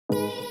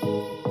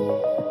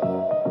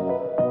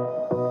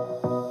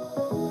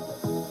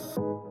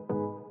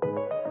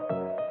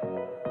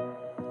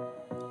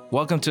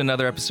Welcome to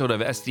another episode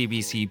of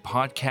SDBC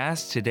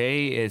Podcast.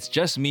 Today, it's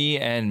just me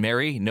and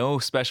Mary, no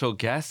special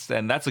guests.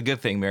 And that's a good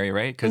thing, Mary,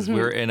 right? Because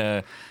we're in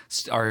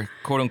our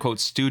quote-unquote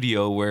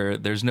studio where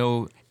there's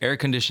no air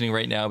conditioning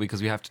right now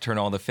because we have to turn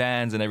all the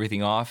fans and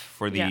everything off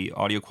for the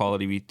audio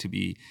quality to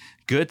be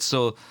good.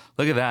 So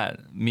look at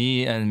that.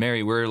 Me and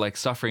Mary, we're like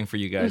suffering for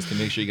you guys to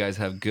make sure you guys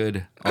have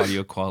good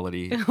audio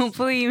quality.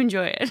 Hopefully you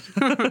enjoy it.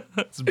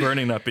 It's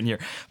burning up in here.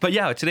 But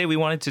yeah, today we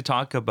wanted to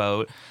talk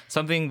about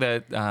something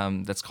that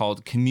that's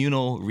called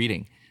communal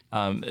reading.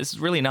 It's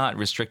really not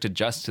restricted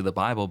just to the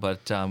Bible,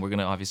 but we're going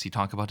to obviously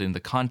talk about it in the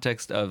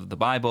context of the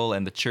Bible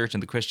and the church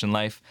and the Christian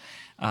life.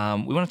 We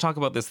want to talk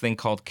about this thing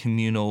called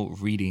communal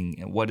reading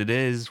and what it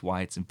is,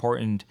 why it's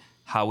important,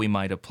 how we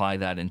might apply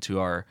that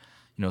into our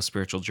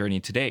spiritual journey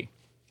today.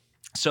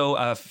 So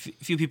a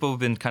few people have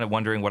been kind of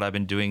wondering what I've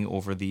been doing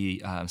over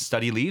the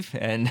study leave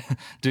and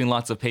doing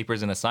lots of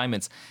papers and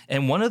assignments.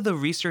 And one of the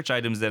research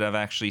items that I've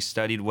actually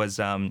studied was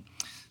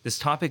this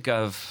topic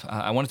of,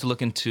 I wanted to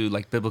look into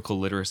like biblical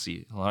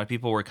literacy. A lot of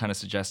people were kind of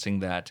suggesting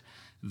that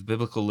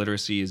biblical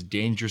literacy is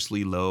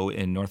dangerously low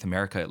in North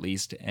America, at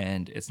least,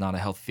 and it's not a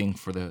healthy thing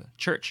for the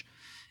church.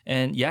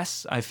 And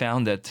yes, I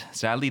found that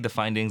sadly the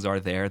findings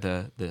are there.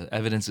 The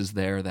evidence is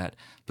there that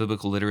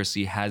biblical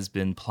literacy has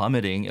been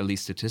plummeting, at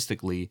least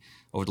statistically,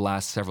 over the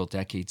last several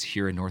decades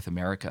here in North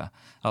America.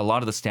 A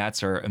lot of the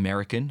stats are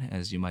American,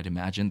 as you might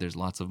imagine. There's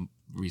lots of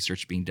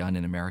research being done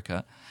in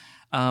America.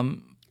 But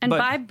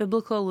by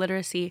biblical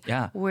literacy,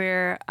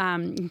 we're,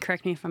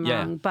 correct me if I'm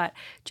wrong, but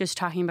just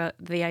talking about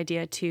the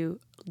idea to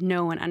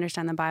know and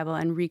understand the Bible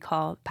and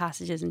recall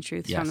passages and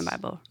truths from the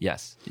Bible.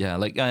 Yes. Yeah.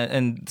 Like,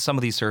 and some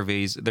of these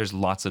surveys, there's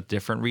lots of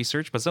different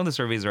research, but some of the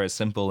surveys are as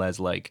simple as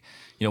like,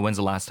 when's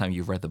the last time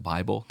you've read the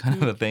Bible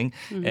kind of a thing.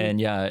 Mm-hmm.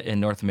 And in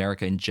North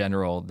America in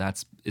general,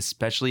 that's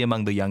especially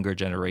among the younger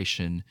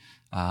generation,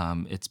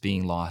 it's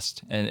being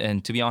lost.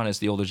 And to be honest,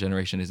 the older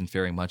generation isn't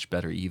faring much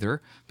better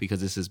either because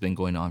this has been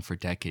going on for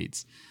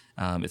decades.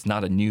 It's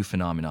not a new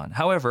phenomenon.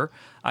 However,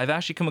 I've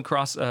actually come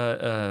across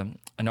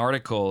an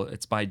article.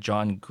 It's by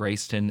John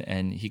Grayston,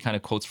 and he kind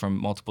of quotes from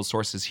multiple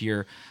sources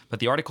here. But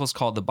the article is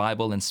called The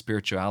Bible and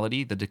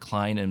Spirituality, The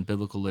Decline in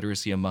Biblical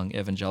Literacy Among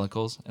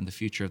Evangelicals and the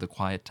Future of the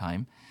Quiet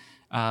Time.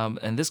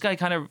 And this guy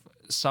kind of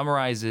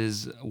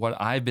summarizes what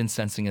I've been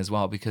sensing as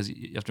well, because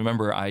you have to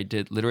remember I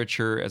did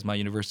literature as my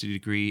university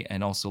degree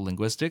and also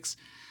linguistics.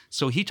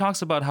 So he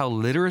talks about how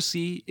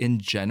literacy in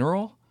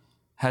general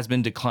has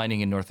been declining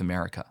in North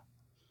America.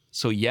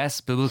 So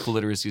yes, biblical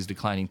literacy is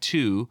declining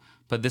too,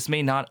 but this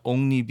may not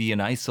only be an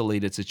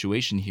isolated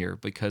situation here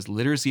because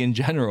literacy in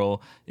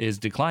general is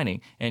declining.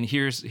 And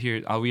here,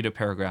 I'll read a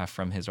paragraph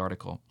from his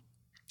article.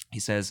 He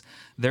says,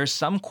 "There's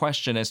some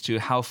question as to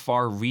how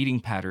far reading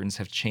patterns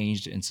have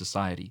changed in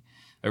society.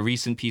 A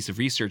recent piece of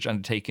research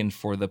undertaken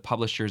for the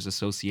Publishers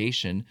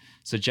Association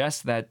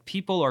suggests that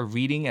people are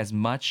reading as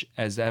much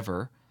as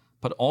ever,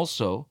 but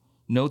also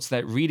notes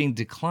that reading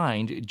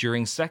declined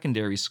during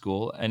secondary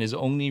school and is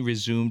only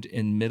resumed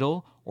in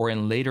middle or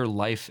in later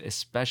life,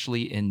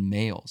 especially in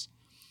males.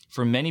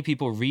 For many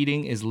people,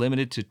 reading is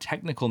limited to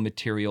technical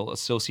material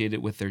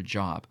associated with their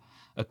job.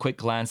 A quick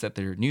glance at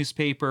their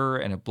newspaper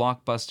and a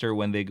Blockbuster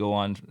when they go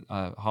on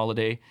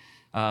holiday.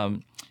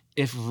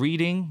 If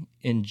reading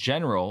in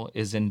general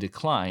is in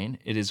decline,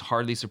 it is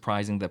hardly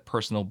surprising that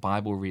personal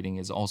Bible reading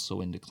is also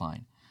in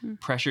decline.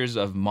 Pressures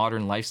of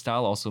modern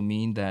lifestyle also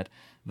mean that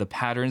the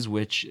patterns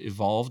which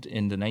evolved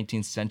in the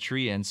 19th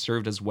century and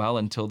served us well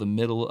until the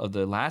middle of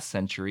the last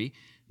century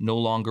no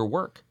longer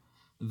work.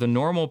 The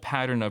normal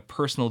pattern of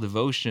personal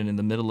devotion in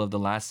the middle of the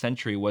last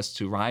century was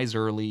to rise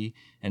early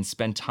and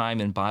spend time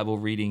in Bible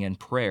reading and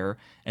prayer,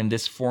 and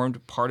this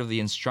formed part of the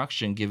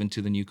instruction given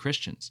to the new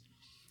Christians.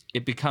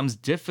 It becomes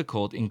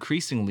difficult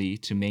increasingly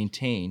to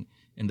maintain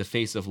in the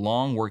face of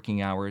long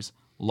working hours,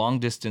 long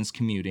distance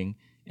commuting,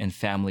 and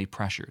family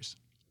pressures."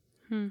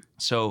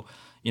 So,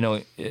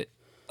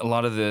 a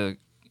lot of the,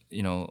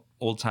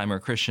 old-timer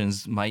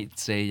Christians might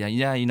say,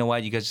 yeah, you know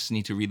what, you guys just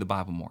need to read the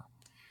Bible more,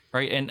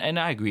 right? And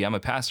I agree. I'm a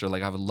pastor.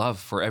 Like, I would love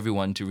for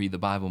everyone to read the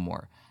Bible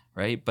more,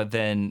 right? But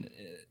then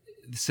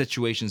the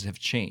situations have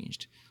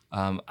changed.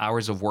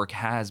 Hours of work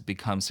has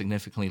become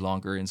significantly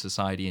longer in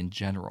society in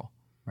general,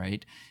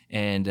 right?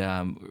 And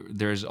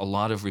there's a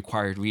lot of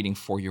required reading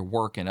for your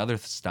work and other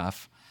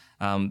stuff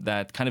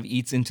that kind of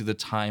eats into the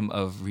time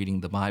of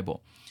reading the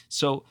Bible.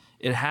 So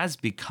it has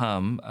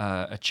become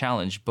a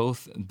challenge,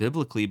 both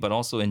biblically, but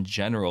also in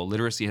general.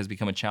 Literacy has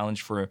become a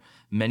challenge for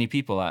many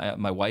people.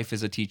 My wife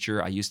is a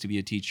teacher. I used to be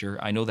a teacher.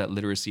 I know that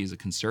literacy is a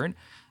concern.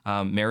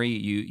 Mary,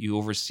 you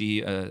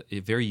oversee a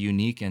very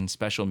unique and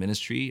special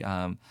ministry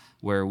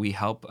where we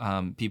help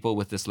people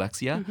with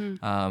dyslexia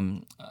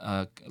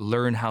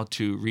learn how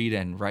to read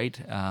and write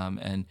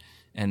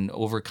and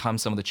overcome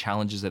some of the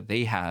challenges that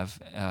they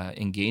have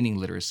in gaining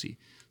literacy.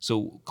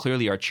 So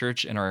clearly our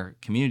church and our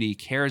community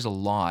cares a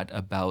lot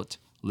about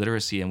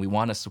literacy, and we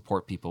want to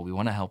support people. We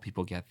want to help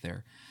people get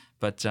there.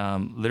 But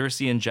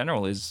literacy in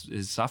general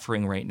is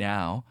suffering right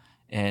now,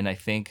 and I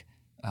think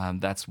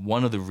that's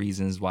one of the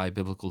reasons why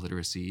biblical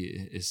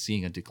literacy is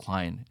seeing a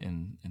decline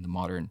in the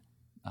modern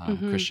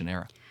Christian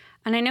era.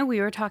 And I know we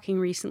were talking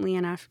recently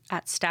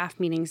at staff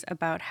meetings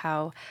about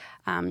how,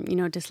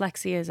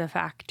 dyslexia is a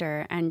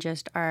factor, and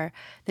just the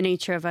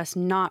nature of us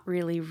not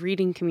really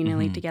reading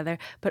communally together,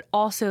 but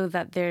also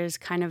that there's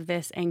kind of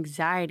this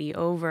anxiety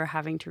over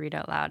having to read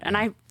out loud. And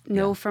I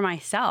know for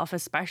myself,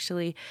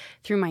 especially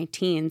through my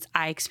teens,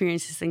 I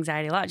experienced this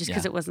anxiety a lot just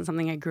because it wasn't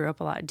something I grew up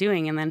a lot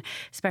doing. And then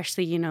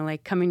especially,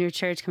 like coming to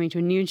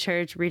a new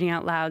church, reading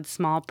out loud,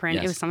 small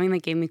print, it was something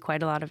that gave me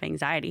quite a lot of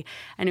anxiety.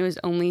 And it was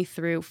only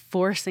through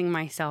forcing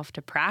myself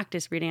to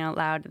practice reading out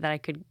loud that I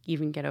could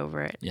even get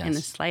over it in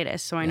the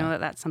slightest. So I know that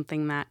that's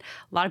something that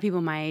a lot of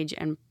people my age,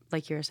 and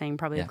like you were saying,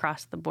 probably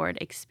across the board,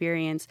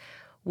 experience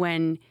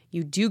when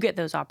you do get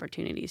those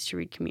opportunities to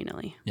read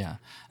communally. Yeah.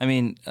 I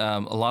mean, a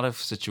lot of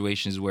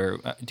situations where,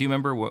 do you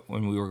remember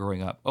when we were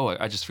growing up? Oh,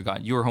 I just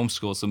forgot. You were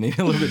homeschooled, so maybe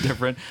a little bit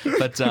different.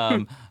 But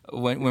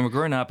when we're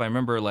growing up, I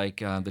remember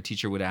the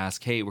teacher would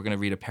ask, hey, we're going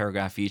to read a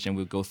paragraph each, and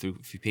we'd go through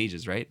a few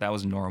pages, right? That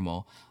was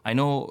normal. I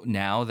know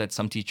now that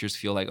some teachers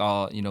feel like,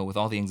 with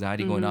all the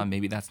anxiety going on,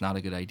 maybe that's not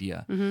a good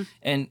idea.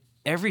 And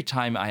every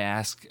time I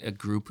ask a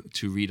group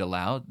to read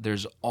aloud,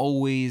 there's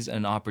always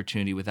an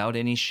opportunity without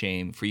any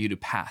shame for you to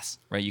pass,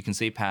 right? You can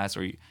say pass,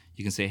 or you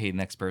can say, hey,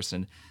 next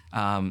person.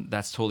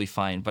 That's totally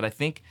fine. But I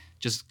think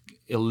just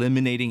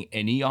eliminating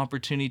any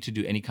opportunity to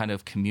do any kind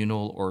of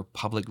communal or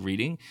public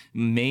reading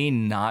may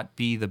not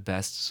be the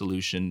best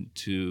solution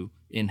to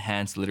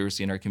enhance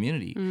literacy in our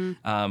community.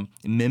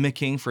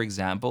 Mimicking, for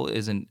example,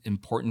 is an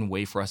important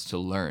way for us to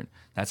learn.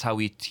 That's how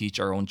we teach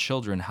our own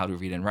children how to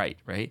read and write,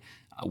 right?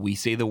 We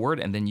say the word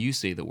and then you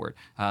say the word.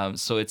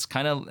 So it's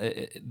kind of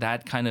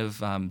that kind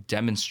of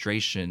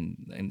demonstration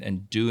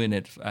and doing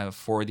it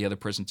for the other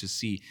person to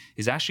see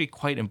is actually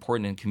quite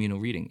important in communal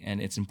reading.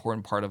 And it's an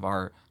important part of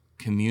our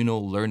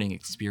communal learning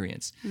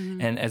experience.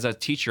 And as a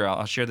teacher,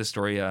 I'll share this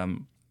story.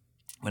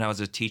 When I was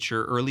a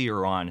teacher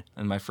earlier on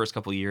in my first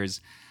couple of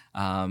years,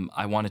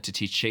 I wanted to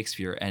teach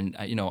Shakespeare, and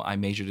I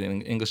majored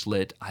in English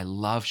Lit. I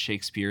love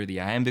Shakespeare,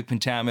 the iambic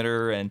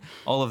pentameter, and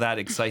all of that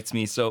excites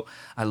me. So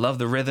I love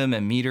the rhythm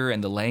and meter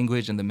and the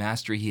language and the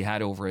mastery he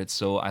had over it.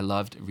 So I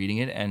loved reading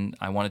it, and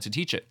I wanted to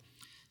teach it.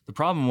 The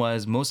problem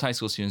was most high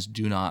school students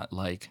do not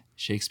like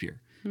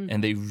Shakespeare.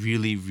 And they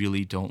really,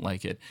 really don't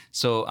like it.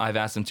 So I've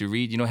asked them to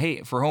read,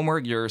 hey, for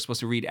homework, you're supposed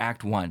to read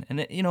Act 1.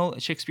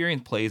 And, Shakespearean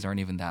plays aren't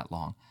even that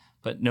long.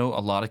 But no,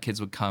 a lot of kids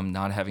would come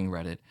not having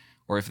read it.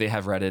 Or if they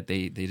have read it,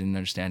 they didn't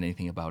understand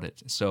anything about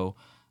it. So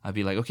I'd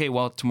be like, okay,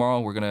 well, tomorrow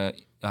we're going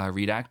to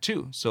read Act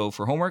 2. So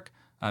for homework,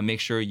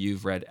 make sure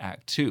you've read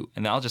Act 2.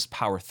 And I'll just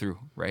power through,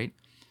 right?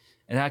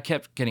 And I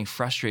kept getting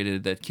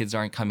frustrated that kids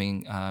aren't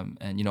coming.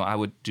 And I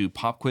would do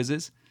pop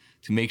quizzes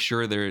to make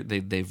sure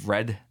they've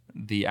read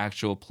the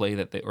actual play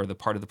or the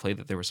part of the play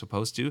that they were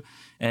supposed to.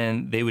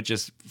 And they would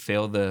just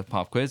fail the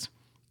pop quiz.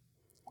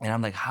 And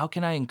I'm like, how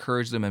can I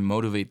encourage them and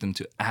motivate them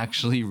to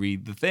actually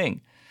read the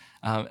thing?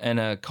 And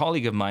a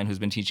colleague of mine who's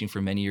been teaching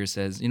for many years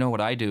says,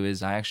 what I do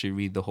is I actually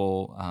read the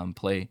whole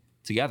play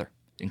together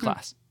in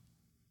class.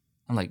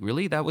 I'm like,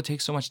 really? That would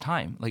take so much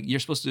time. Like, you're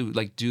supposed to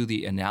do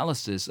the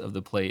analysis of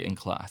the play in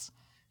class.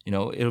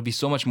 It'll be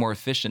so much more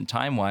efficient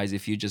time-wise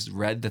if you just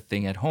read the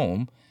thing at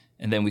home,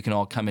 and then we can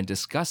all come and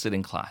discuss it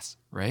in class,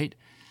 right?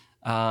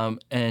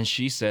 And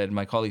she said,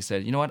 my colleague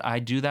said, you know what? I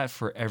do that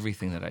for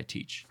everything that I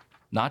teach.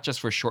 Not just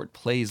for short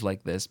plays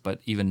like this, but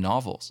even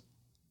novels.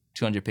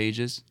 200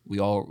 pages, we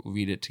all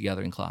read it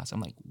together in class. I'm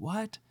like,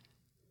 what?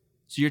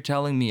 So you're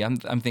telling me, I'm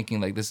thinking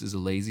this is a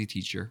lazy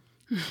teacher.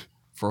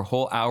 For a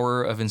whole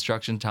hour of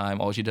instruction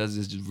time, all she does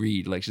is just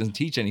read. She doesn't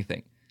teach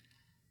anything.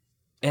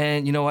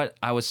 And you know what?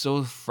 I was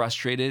so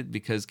frustrated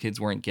because kids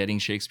weren't getting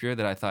Shakespeare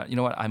that I thought, you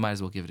know what? I might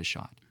as well give it a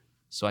shot.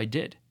 So I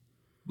did.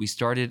 We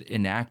started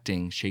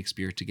enacting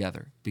Shakespeare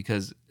together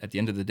because at the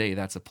end of the day,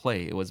 that's a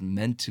play. It was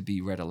meant to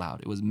be read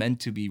aloud. It was meant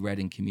to be read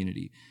in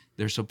community.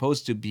 There's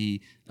supposed to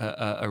be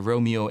a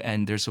Romeo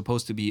and there's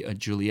supposed to be a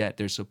Juliet.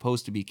 There's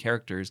supposed to be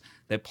characters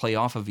that play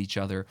off of each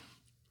other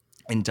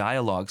in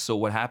dialogue. So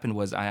what happened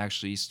was I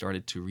actually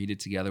started to read it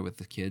together with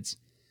the kids.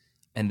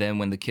 And then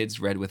when the kids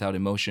read without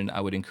emotion,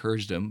 I would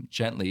encourage them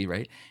gently,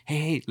 right?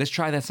 Hey, let's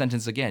try that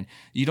sentence again.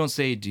 You don't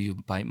say, do you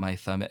bite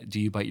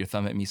your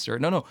thumb at me, sir?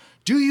 No.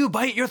 Do you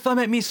bite your thumb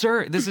at me,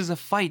 sir? This is a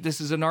fight.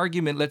 This is an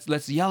argument.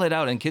 Let's yell it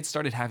out. And kids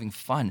started having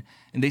fun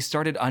and they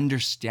started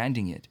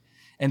understanding it.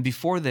 And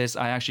before this,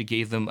 I actually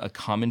gave them a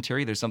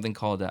commentary. There's something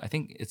called, I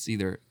think it's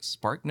either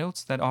Spark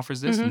Notes that offers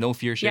this, No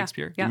Fear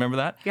Shakespeare. Yeah. You remember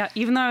that? Yeah,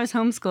 even though I was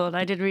homeschooled,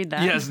 I did read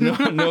that. Yes,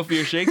 No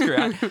Fear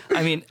Shakespeare.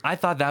 I mean, I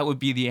thought that would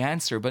be the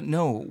answer. But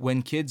no,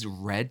 when kids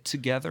read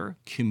together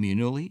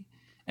communally,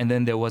 and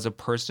then there was a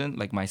person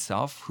like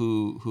myself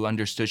who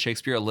understood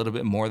Shakespeare a little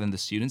bit more than the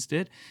students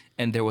did,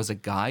 and there was a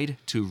guide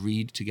to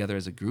read together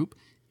as a group,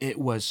 it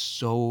was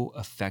so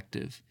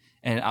effective.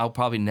 And I'll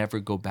probably never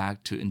go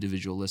back to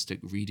individualistic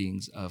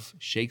readings of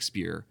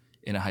Shakespeare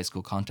in a high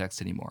school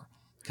context anymore.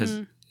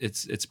 because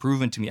it's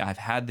proven to me. I've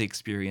had the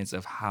experience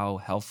of how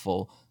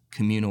helpful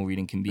communal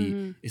reading can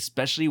be,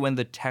 especially when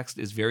the text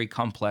is very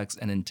complex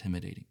and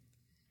intimidating.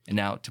 And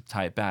now to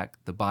tie it back,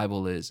 the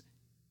Bible is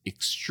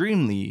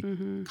extremely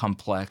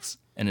complex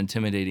and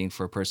intimidating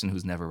for a person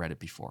who's never read it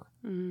before.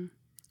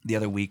 The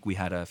other week, we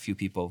had a few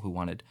people who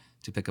wanted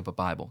to pick up a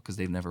Bible because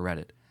they've never read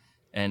it.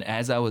 And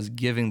as I was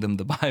giving them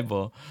the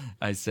Bible,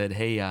 I said,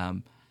 hey,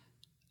 I'm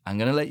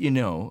going to let you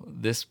know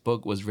this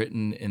book was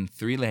written in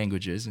 3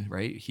 languages,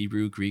 right?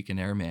 Hebrew, Greek, and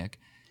Aramaic.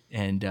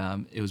 And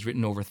it was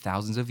written over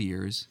thousands of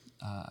years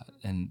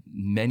and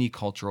many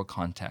cultural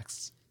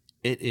contexts.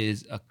 It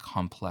is a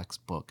complex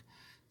book.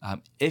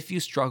 If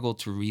you struggle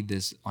to read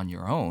this on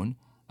your own,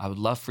 I would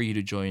love for you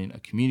to join a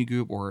community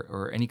group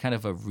or any kind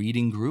of a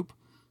reading group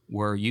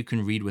where you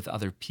can read with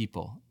other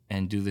people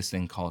and do this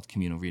thing called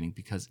communal reading,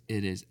 because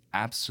it is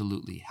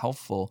absolutely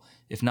helpful,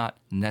 if not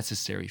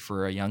necessary,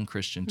 for a young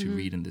Christian to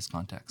read in this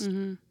context.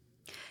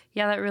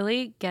 Yeah, that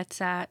really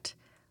gets at,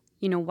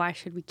 why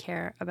should we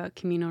care about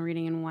communal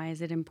reading and why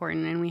is it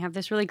important? And we have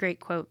this really great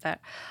quote that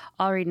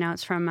I'll read now.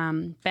 It's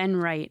from Ben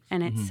Wright,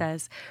 and it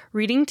says,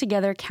 "Reading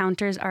together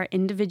counters our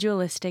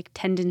individualistic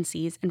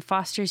tendencies and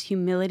fosters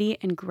humility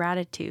and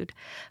gratitude.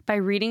 By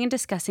reading and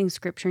discussing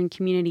Scripture in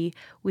community,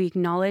 we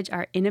acknowledge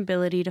our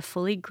inability to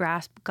fully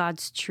grasp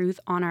God's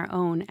truth on our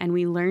own, and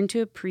we learn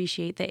to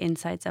appreciate the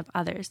insights of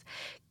others.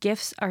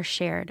 Gifts are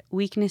shared,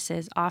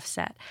 weaknesses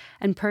offset,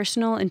 and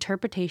personal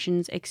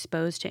interpretations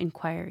exposed to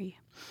inquiry.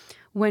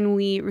 When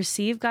we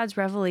receive God's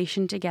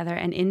revelation together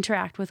and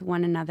interact with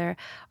one another,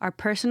 our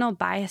personal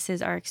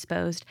biases are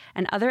exposed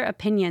and other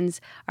opinions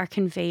are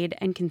conveyed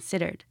and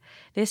considered.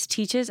 This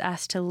teaches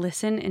us to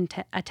listen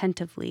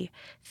attentively,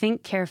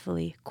 think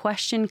carefully,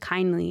 question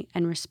kindly,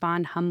 and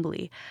respond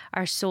humbly.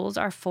 Our souls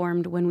are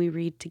formed when we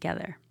read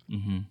together."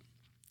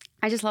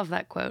 I just love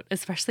that quote,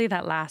 especially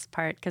that last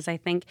part, because I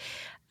think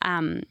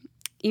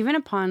even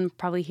upon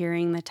probably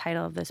hearing the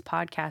title of this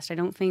podcast, I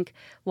don't think,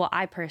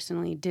 I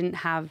personally didn't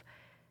have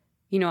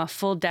a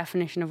full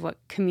definition of what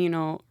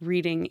communal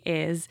reading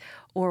is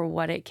or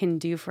what it can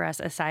do for us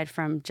aside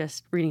from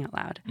just reading out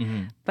loud.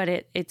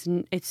 But it's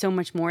so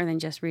much more than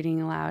just reading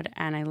aloud,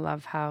 and I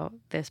love how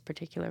this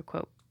particular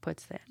quote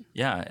puts it.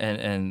 Yeah,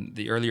 and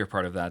the earlier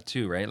part of that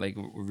too, right? Like,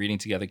 reading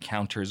together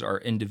counters our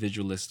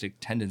individualistic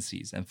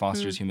tendencies and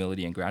fosters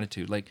humility and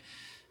gratitude. Like,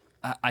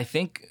 I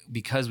think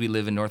because we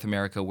live in North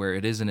America where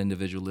it is an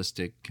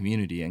individualistic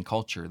community and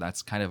culture,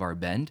 that's kind of our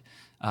bend.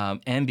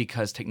 And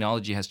because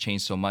technology has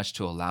changed so much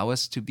to allow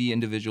us to be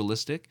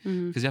individualistic,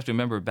 because you have to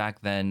remember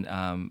back then,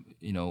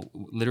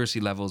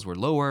 literacy levels were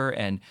lower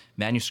and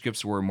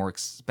manuscripts were more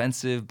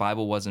expensive.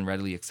 Bible wasn't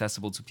readily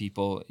accessible to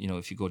people.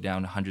 If you go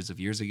down hundreds of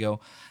years ago,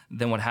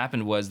 then what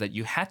happened was that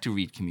you had to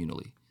read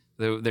communally.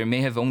 There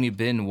may have only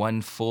been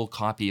one full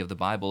copy of the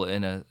Bible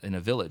in a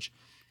village.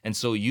 And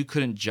so you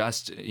couldn't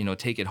just,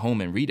 take it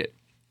home and read it.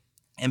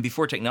 And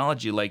before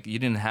technology, you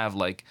didn't have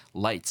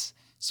lights.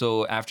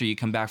 So after you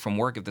come back from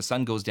work, if the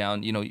sun goes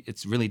down,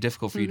 it's really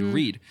difficult for you to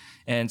read.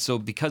 And so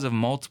because of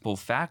multiple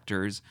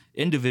factors,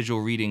 individual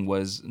reading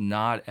was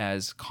not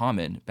as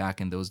common back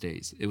in those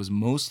days. It was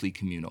mostly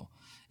communal.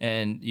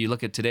 And you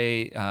look at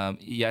today,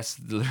 yes,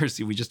 the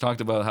literacy, we just talked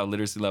about how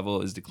literacy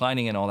level is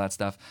declining and all that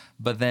stuff,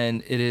 but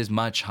then it is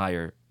much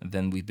higher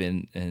than we've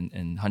been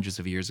in hundreds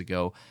of years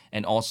ago.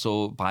 And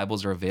also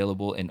Bibles are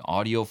available in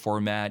audio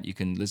format. You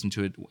can listen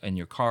to it in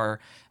your car.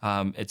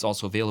 It's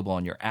also available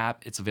on your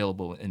app. It's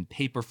available in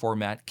paper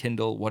format,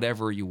 Kindle,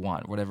 whatever you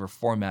want, whatever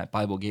format,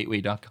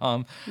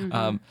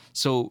 BibleGateway.com.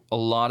 So a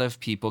lot of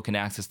people can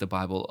access the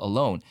Bible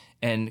alone.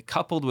 And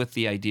coupled with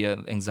the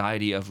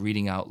anxiety of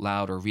reading out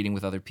loud or reading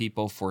with other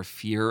people for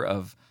fear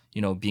of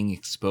being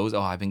exposed.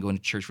 I've been going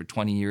to church for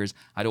 20 years.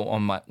 I don't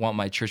want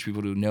my church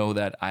people to know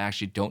that I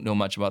actually don't know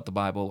much about the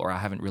Bible or I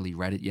haven't really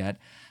read it yet.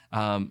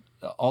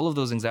 All of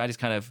those anxieties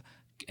kind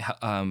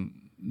of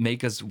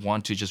make us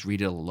want to just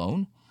read it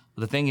alone.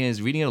 But the thing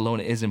is, reading it alone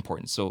is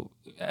important. So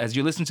as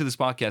you listen to this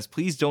podcast,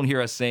 please don't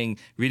hear us saying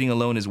reading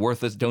alone is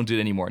worthless, don't do it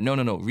anymore. No.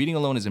 Reading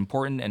alone is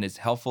important and it's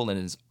helpful and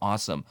it's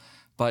awesome.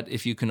 But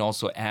if you can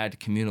also add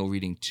communal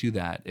reading to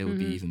that, it would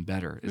be even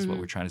better, is what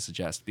we're trying to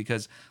suggest.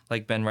 Because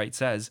like Ben Wright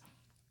says,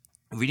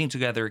 reading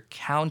together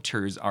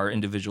counters our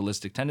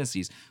individualistic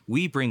tendencies.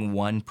 We bring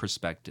one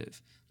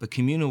perspective, but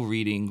communal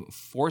reading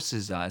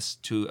forces us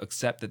to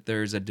accept that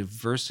there's a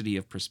diversity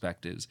of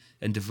perspectives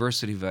and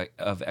diversity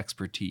of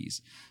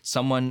expertise.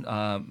 Someone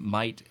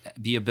might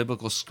be a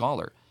biblical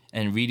scholar,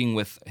 and reading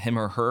with him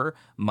or her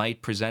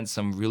might present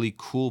some really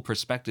cool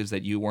perspectives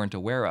that you weren't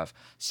aware of.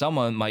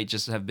 Someone might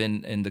just have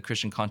been in the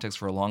Christian context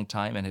for a long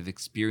time and have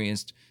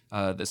experienced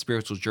the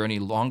spiritual journey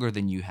longer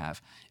than you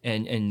have,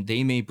 and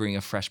they may bring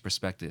a fresh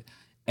perspective.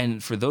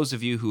 And for those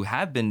of you who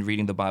have been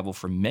reading the Bible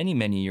for many,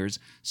 many years,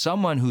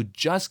 someone who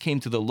just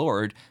came to the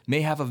Lord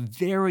may have a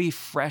very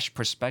fresh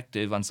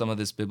perspective on some of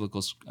these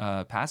biblical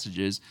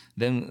passages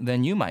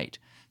than you might.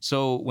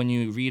 So when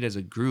you read as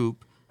a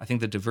group, I think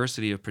the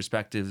diversity of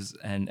perspectives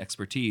and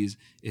expertise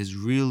is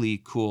really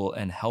cool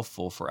and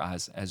helpful for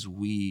us as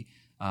we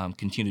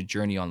continue to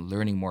journey on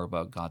learning more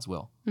about God's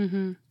will.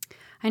 Mm-hmm.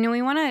 I know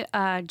we want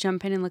to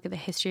jump in and look at the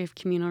history of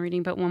communal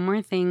reading, but one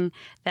more thing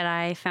that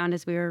I found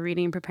as we were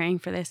reading and preparing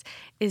for this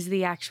is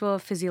the actual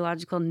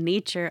physiological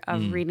nature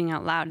of reading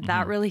out loud. Mm-hmm.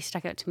 That really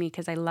stuck out to me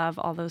because I love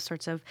all those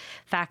sorts of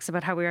facts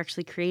about how we were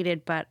actually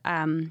created. But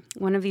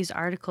one of these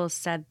articles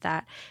said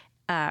that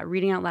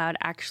reading out loud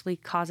actually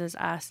causes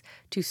us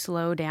to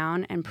slow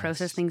down and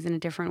process things in a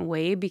different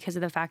way because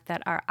of the fact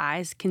that our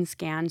eyes can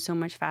scan so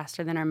much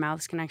faster than our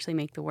mouths can actually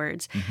make the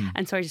words. Mm-hmm.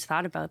 And so I just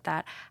thought about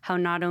that, how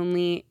not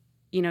only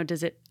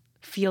does it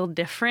feel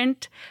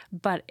different,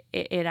 but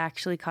it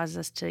actually causes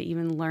us to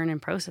even learn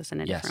and process in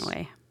a different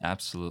way.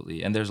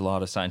 Absolutely. And there's a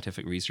lot of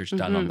scientific research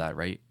done on that,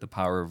 right? The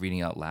power of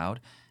reading out loud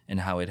and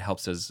how it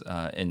helps us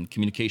in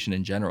communication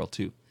in general,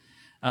 too.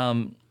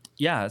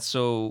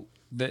 So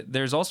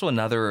there's also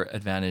another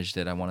advantage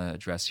that I want to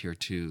address here,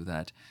 too,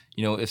 that,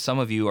 if some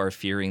of you are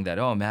fearing that,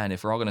 oh, man,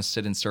 if we're all going to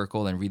sit in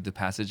circle and read the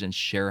passage and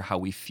share how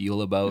we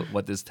feel about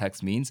what this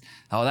text means,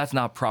 that's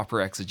not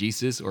proper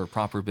exegesis or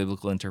proper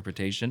biblical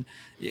interpretation.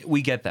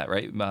 We get that,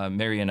 right?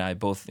 Mary and I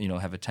both,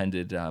 have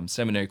attended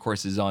seminary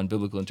courses on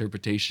biblical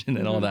interpretation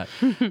and all that.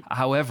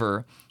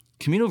 However,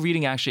 communal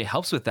reading actually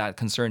helps with that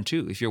concern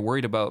too. If you're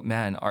worried about,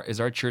 is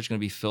our church going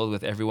to be filled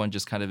with everyone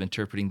just kind of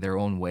interpreting their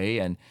own way?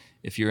 And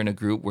if you're in a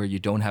group where you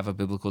don't have a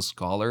biblical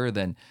scholar,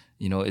 then,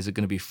 is it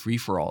going to be free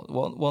for all?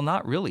 Well,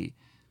 not really.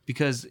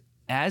 Because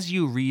as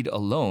you read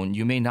alone,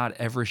 you may not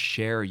ever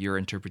share your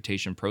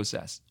interpretation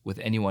process with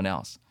anyone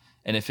else.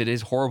 And if it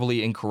is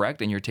horribly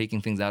incorrect and you're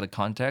taking things out of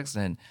context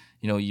and,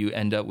 you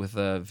end up with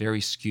a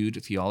very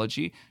skewed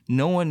theology,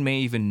 no one may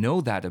even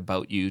know that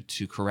about you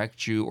to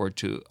correct you or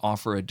to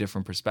offer a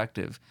different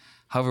perspective.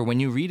 However, when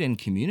you read in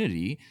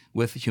community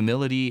with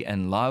humility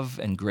and love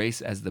and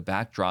grace as the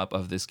backdrop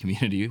of this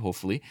community,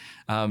 hopefully,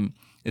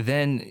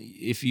 then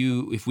if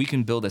we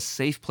can build a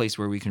safe place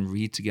where we can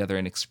read together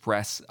and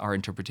express our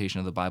interpretation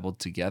of the Bible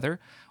together,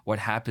 what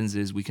happens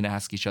is we can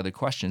ask each other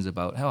questions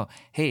about,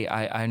 hey,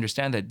 I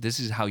understand that this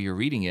is how you're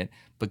reading it,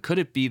 but could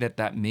it be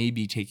that may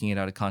be taking it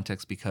out of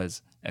context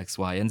because X,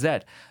 Y, and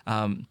Z?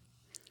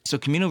 So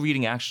communal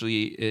reading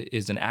actually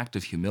is an act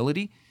of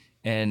humility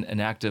and an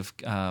act of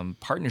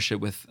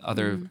partnership with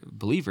other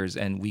believers,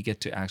 and we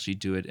get to actually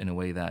do it in a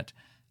way that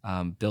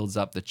builds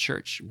up the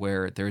church,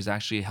 where there's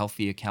actually a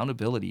healthy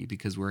accountability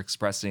because we're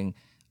expressing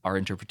our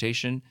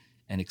interpretation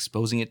and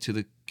exposing it to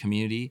the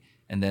community,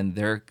 and then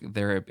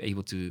they're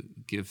able to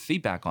give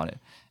feedback on it.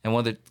 And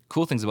one of the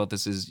cool things about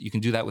this is you can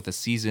do that with a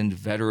seasoned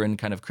veteran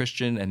kind of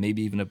Christian and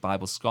maybe even a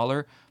Bible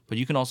scholar, but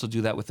you can also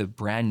do that with a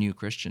brand new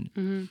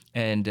Christian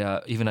and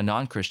even a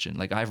non-Christian.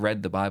 Like, I've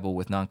read the Bible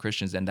with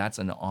non-Christians, and that's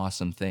an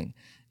awesome thing.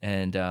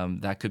 And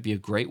that could be a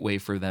great way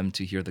for them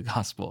to hear the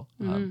gospel.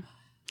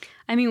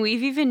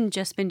 We've even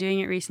just been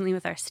doing it recently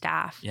with our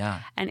staff.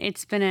 Yeah. And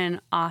it's been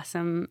an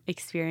awesome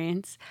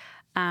experience.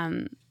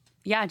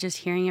 Just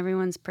hearing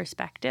everyone's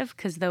perspective,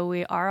 because though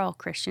we are all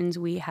Christians,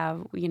 we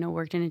have,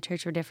 worked in a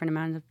church for different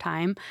amounts of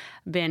time,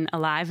 been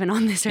alive and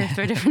on this earth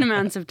for different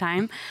amounts of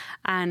time.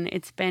 And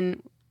it's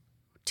been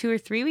 2 or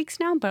 3 weeks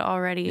now, but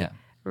already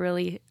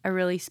really a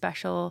really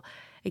special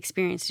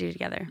experience to do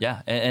together.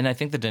 Yeah, and I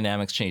think the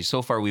dynamics change.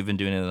 So far, we've been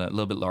doing it in a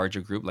little bit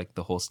larger group, like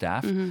the whole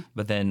staff.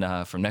 But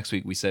then from next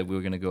week, we said we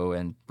were going to go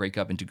and break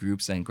up into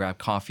groups and grab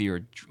coffee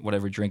or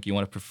whatever drink you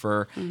want to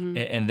prefer,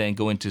 and then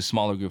go into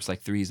smaller groups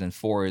like 3s and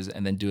 4s,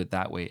 and then do it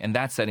that way. And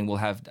that setting will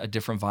have a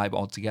different vibe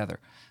altogether.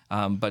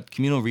 But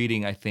communal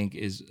reading, I think,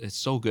 is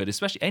so good.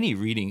 Especially any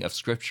reading of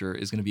Scripture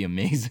is going to be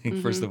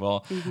amazing, first of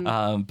all.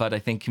 But I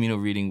think communal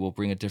reading will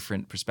bring a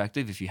different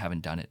perspective if you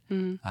haven't done it.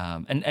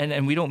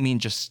 And we don't mean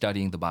just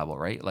studying the Bible,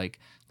 right? Like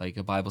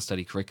a Bible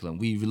study curriculum.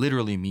 We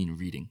literally mean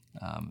reading.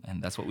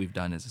 And that's what we've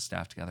done as a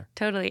staff together.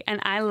 Totally. And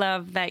I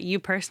love that you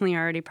personally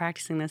are already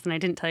practicing this. And I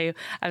didn't tell you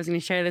I was going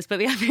to share this, but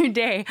the other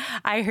day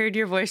I heard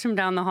your voice from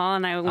down the hall,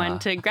 and I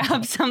went to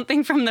grab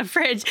something from the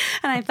fridge,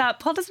 and I thought,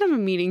 Paul doesn't have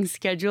a meeting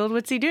scheduled.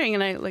 What's he doing?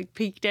 And I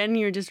peeked in, and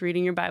you were just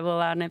reading your Bible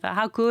aloud, and I thought,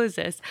 how cool is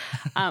this?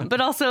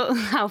 But also,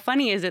 how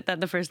funny is it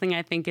that the first thing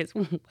I think is,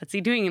 what's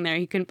he doing in there?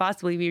 He couldn't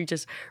possibly be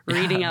just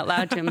reading out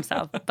loud to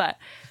himself. But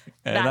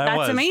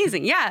that's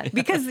amazing. Yeah,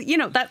 because,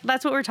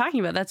 that's what we're talking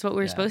about. That's what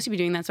we're supposed to be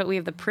doing. That's what we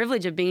have the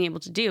privilege of being able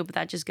to do. But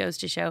that just goes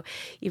to show,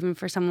 even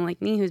for someone like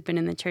me who's been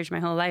in the church my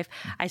whole life,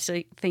 I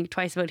still think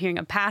twice about hearing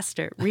a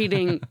pastor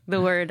reading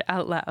the word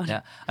out loud.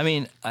 Yeah.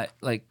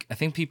 I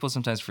think people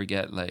sometimes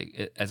forget,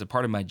 as a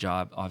part of my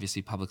job,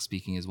 obviously public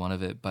speaking is one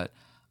of it, but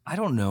I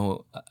don't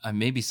know,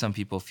 maybe some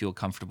people feel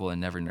comfortable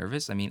and never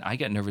nervous. I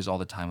get nervous all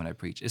the time when I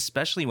preach,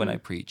 especially when I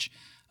preach,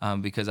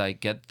 because I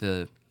get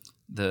the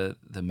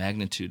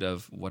magnitude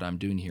of what I'm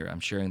doing here. I'm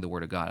sharing the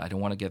word of God. I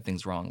don't want to get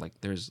things wrong.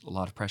 There's a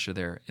lot of pressure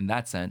there in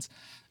that sense.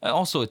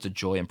 Also, it's a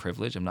joy and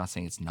privilege. I'm not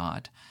saying it's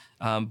not.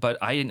 But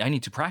I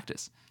need to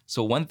practice.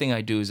 So one thing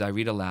I do is I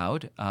read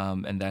aloud,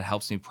 and that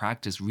helps me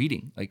practice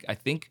reading. I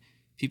think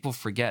people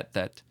forget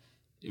that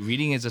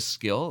Reading is a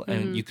skill,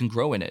 and you can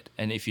grow in it.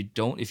 And if you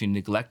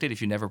neglect it,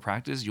 if you never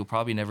practice, you'll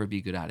probably never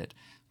be good at it.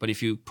 But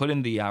if you put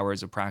in the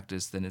hours of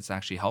practice, then it's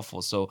actually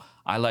helpful. So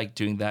I like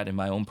doing that in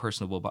my own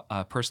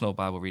personal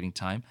Bible reading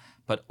time.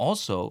 But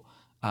also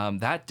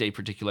that day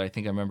particular, I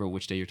think I remember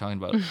which day you're talking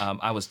about.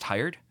 I was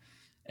tired,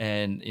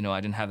 and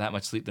I didn't have that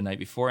much sleep the night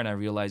before, and I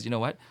realized, you know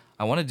what?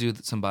 I want to do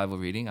some Bible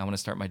reading. I want to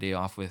start my day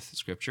off with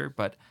scripture,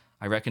 but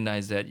I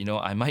recognize that,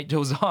 I might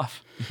doze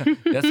off.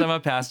 Yes, I'm a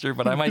pastor,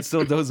 but I might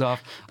still doze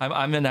off.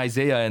 I'm in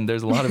Isaiah, and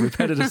there's a lot of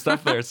repetitive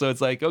stuff there. So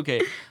it's like,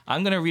 okay,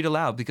 I'm going to read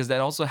aloud because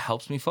that also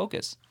helps me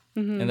focus.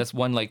 And that's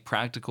one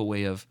practical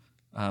way of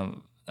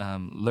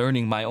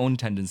learning my own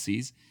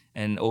tendencies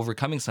and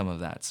overcoming some of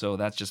that. So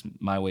that's just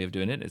my way of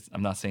doing it.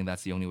 I'm not saying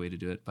that's the only way to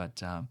do it,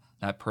 but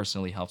that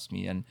personally helps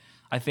me. And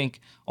I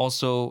think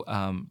also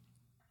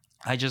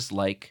I just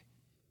like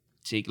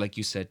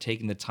you said,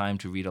 taking the time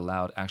to read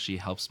aloud actually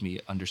helps me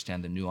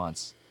understand the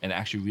nuance and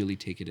actually really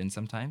take it in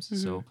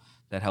sometimes. So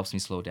that helps me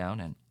slow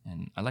down,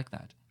 and I like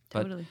that.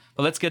 But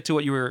let's get to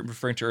what you were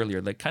referring to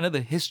earlier, kind of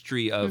the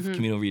history of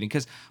communal reading.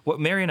 Because what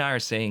Mary and I are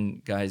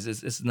saying, guys,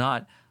 is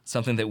not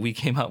something that we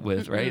came up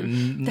with, right?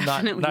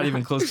 Not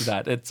even close to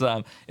that.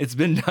 It's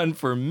been done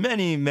for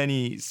many,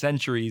 many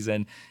centuries,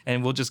 and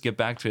we'll just get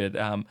back to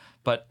it.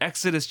 But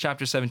Exodus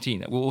chapter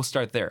 17, we'll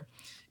start there.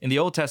 In the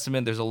Old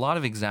Testament, there's a lot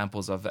of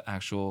examples of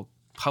actual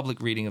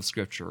public reading of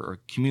Scripture or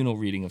communal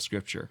reading of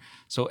Scripture.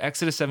 So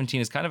Exodus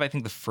 17 is kind of, I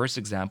think, the first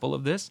example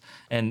of this.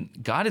 And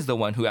God is the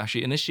one who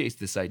actually initiates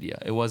this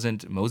idea. It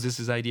wasn't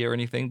Moses' idea or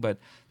anything, but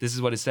this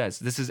is what it says.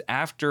 This is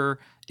after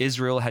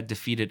Israel had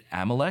defeated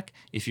Amalek.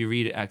 If you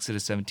read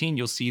Exodus 17,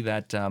 you'll see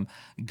that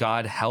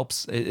God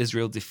helps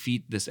Israel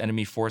defeat this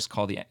enemy force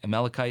called the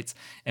Amalekites.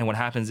 And what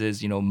happens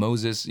is,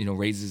 Moses,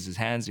 raises his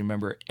hands. You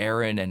remember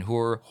Aaron and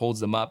Hur holds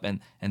them up,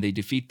 and they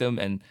defeat them.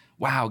 And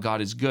wow, God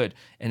is good.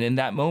 And in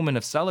that moment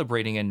of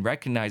celebrating and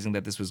recognizing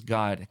that this was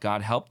God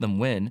helped them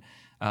win.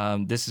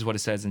 This is what it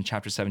says in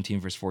chapter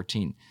 17, verse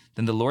 14.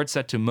 Then the Lord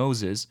said to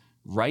Moses,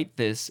 "Write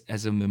this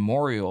as a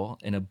memorial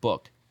in a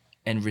book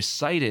and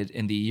recite it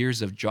in the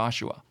ears of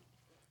Joshua."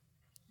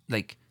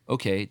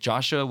 Okay,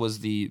 Joshua was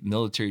the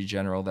military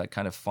general that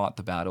kind of fought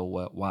the battle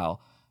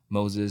while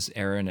Moses,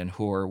 Aaron, and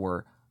Hur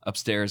were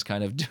upstairs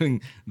kind of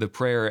doing the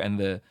prayer and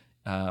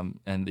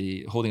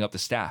the holding up the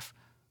staff.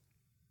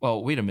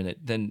 Well, wait a minute.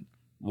 Then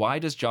why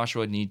does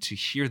Joshua need to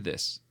hear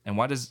this? And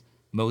why does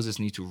Moses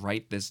need to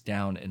write this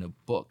down in a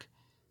book?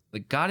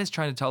 God is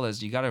trying to tell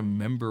us, you got to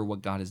remember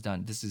what God has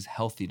done. This is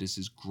healthy. This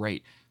is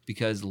great.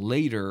 Because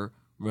later,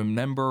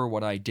 remember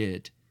what I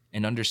did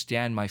and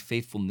understand my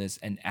faithfulness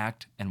and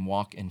act and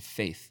walk in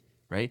faith,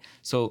 right?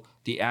 So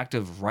the act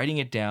of writing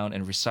it down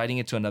and reciting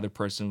it to another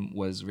person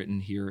was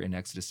written here in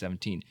Exodus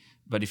 17.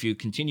 But if you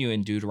continue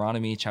in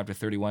Deuteronomy chapter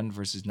 31,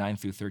 verses 9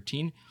 through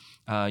 13,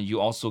 you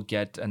also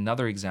get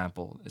another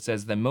example. It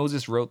says, "Then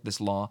Moses wrote this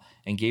law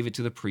and gave it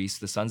to the priests,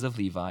 the sons of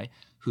Levi,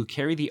 who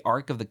carry the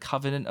ark of the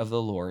covenant of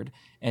the Lord,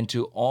 and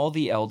to all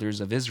the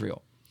elders of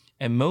Israel.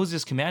 And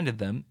Moses commanded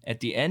them, at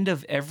the end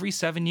of every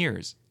 7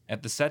 years,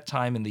 at the set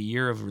time in the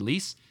year of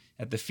release,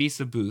 at the Feast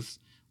of Booths,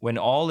 when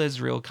all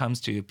Israel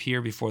comes to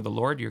appear before the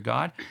Lord your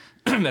God,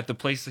 at the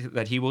place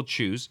that he will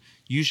choose,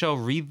 you shall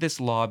read this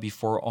law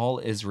before all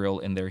Israel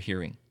in their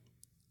hearing."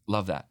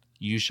 Love that.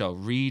 You shall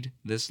read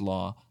this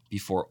law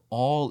before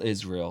all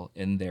Israel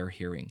in their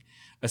hearing.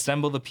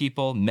 Assemble the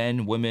people,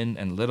 men, women,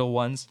 and little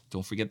ones.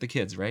 Don't forget the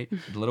kids, right?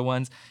 The little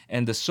ones.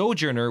 And the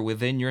sojourner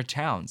within your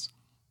towns,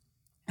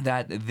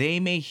 that they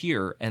may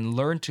hear and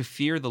learn to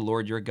fear the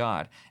Lord your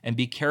God, and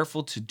be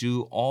careful to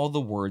do all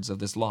the words of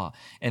this law,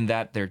 and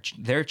that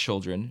their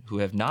children who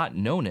have not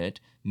known it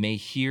may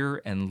hear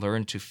and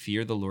learn to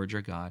fear the Lord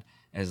your God,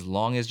 as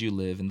long as you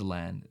live in the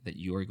land that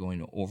you are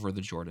going over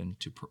the Jordan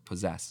to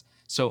possess.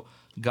 So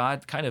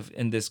God kind of,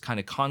 in this kind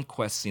of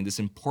conquest scene, this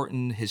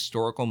important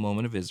historical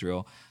moment of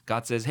Israel,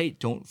 God says, hey,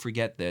 don't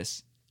forget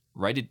this.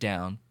 Write it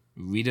down.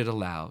 Read it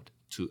aloud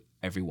to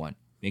everyone.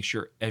 Make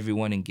sure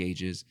everyone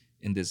engages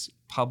in this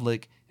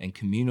public and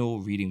communal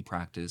reading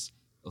practice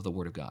of the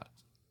Word of God.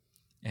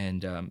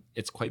 And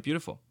it's quite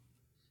beautiful.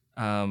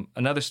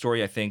 Another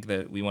story I think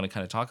that we want to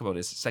kind of talk about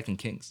is 2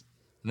 Kings.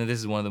 And this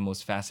is one of the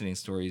most fascinating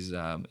stories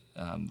that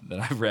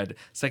I've read.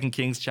 2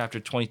 Kings chapter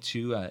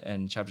 22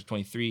 and chapter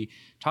 23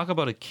 talk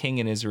about a king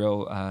in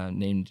Israel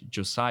named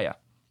Josiah.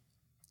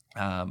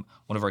 One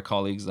of our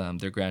colleagues,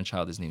 their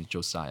grandchild is named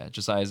Josiah.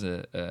 Josiah is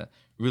a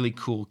really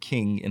cool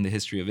king in the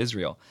history of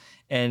Israel.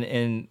 And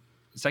in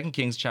 2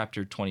 Kings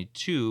chapter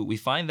 22, we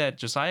find that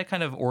Josiah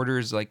kind of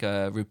orders like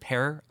a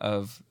repair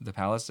of the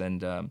palace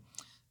and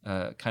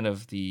kind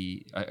of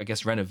the, I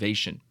guess,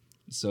 renovation.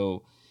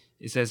 So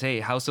it says, hey,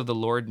 house of the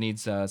Lord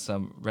needs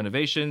some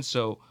renovation.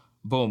 So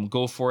boom,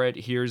 go for it.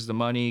 Here's the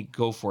money,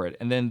 go for it.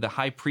 And then the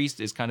high priest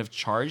is kind of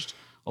charged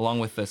along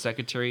with the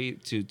secretary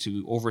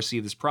to oversee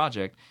this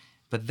project.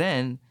 But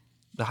then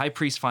the high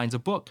priest finds a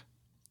book.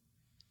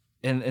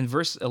 And in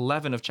verse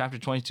 11 of chapter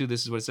 22,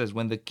 this is what it says.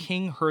 When the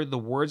king heard the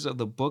words of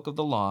the book of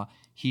the law,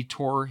 he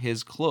tore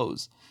his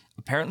clothes.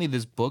 Apparently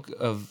this book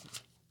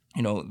of,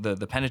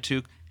 the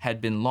Pentateuch had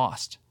been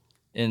lost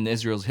in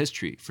Israel's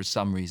history for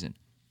some reason.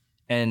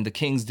 And the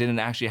kings didn't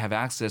actually have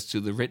access to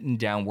the written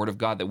down word of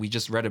God that we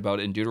just read about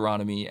in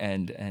Deuteronomy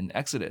and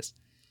Exodus.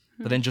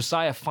 But then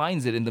Josiah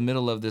finds it in the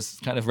middle of this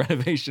kind of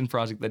renovation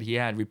project that he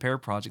had, repair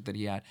project that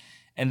he had.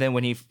 And then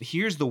when he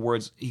hears the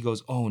words, he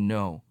goes, oh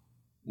no,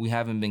 we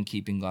haven't been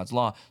keeping God's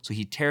law. So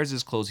he tears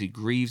his clothes, he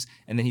grieves,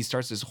 and then he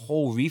starts this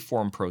whole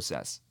reform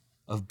process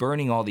of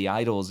burning all the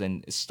idols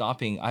and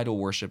stopping idol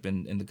worship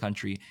in the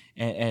country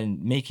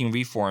and making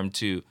reform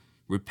to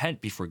repent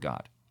before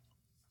God.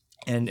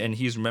 And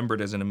he's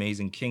remembered as an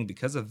amazing king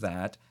because of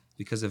that,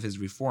 because of his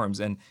reforms.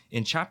 And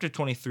in chapter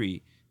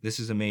 23, this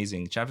is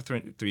amazing. Chapter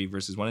 23,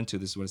 verses 1 and 2,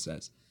 this is what it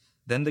says.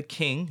 Then the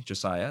king,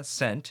 Josiah,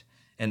 sent,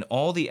 and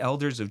all the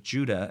elders of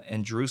Judah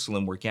and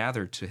Jerusalem were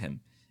gathered to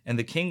him. And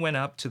the king went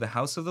up to the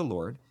house of the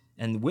Lord,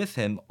 and with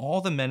him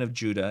all the men of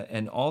Judah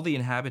and all the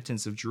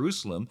inhabitants of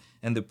Jerusalem,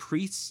 and the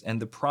priests and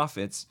the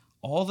prophets,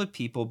 all the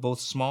people, both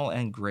small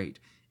and great.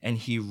 And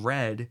he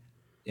read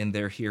in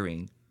their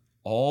hearing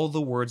all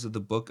the words of the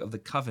book of the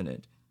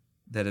covenant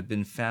that had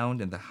been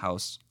found in the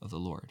house of the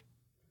Lord.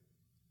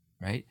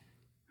 Right?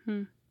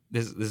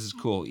 This is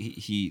cool.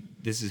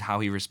 This is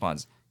how he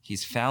responds.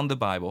 He's found the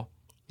Bible.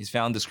 He's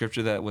found the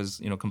scripture that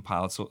was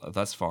compiled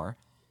thus far,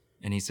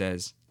 and he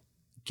says,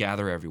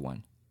 "Gather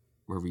everyone.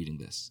 We're reading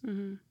this."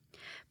 Mm-hmm.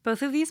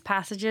 Both of these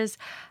passages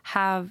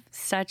have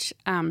such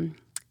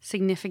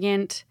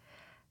significant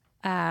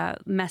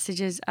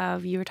messages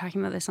of, you were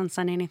talking about this on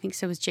Sunday, and I think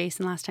so was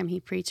Jason last time he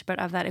preached, but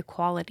of that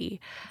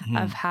equality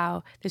of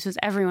how this was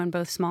everyone,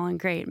 both small and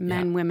great,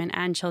 men, women,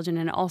 and children.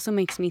 And it also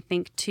makes me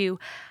think too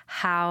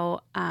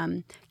how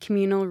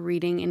communal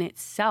reading in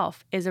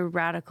itself is a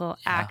radical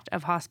act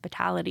of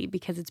hospitality,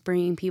 because it's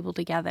bringing people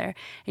together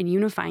and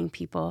unifying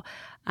people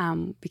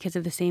because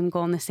of the same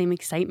goal and the same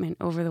excitement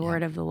over the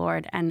word of the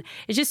Lord. And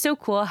it's just so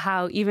cool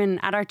how even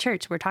at our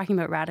church, we're talking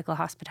about radical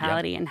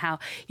hospitality and how,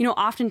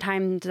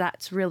 oftentimes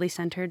that's really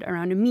centered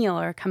around a meal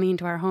or coming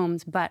into our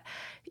homes, but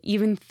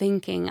even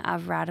thinking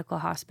of radical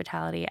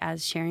hospitality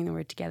as sharing the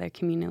word together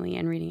communally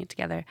and reading it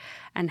together,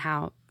 and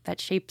how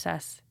that shapes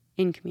us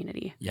in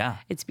community. Yeah.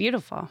 It's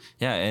beautiful.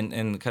 Yeah,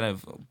 and kind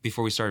of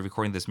before we started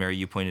recording this, Mary,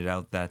 you pointed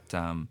out that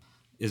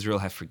Israel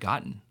had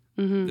forgotten.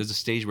 There's a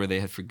stage where they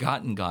had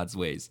forgotten God's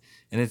ways.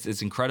 And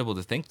it's incredible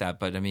to think that.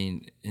 But I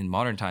mean, in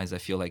modern times, I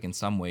feel like in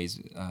some ways,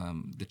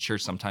 the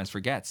church sometimes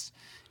forgets.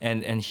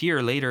 And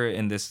here later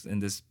in this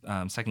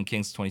 2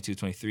 Kings 22,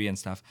 23 and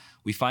stuff,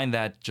 we find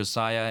that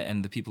Josiah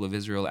and the people of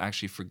Israel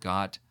actually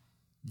forgot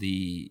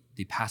the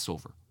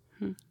Passover,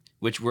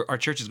 which our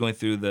church is going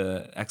through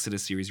the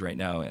Exodus series right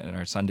now in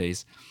our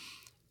Sundays.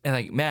 And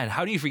like, man,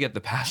 how do you forget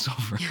the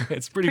Passover?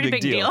 It's a pretty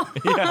big deal.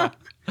 Yeah.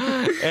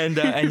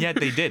 And yet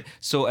they did.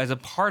 So as a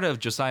part of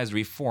Josiah's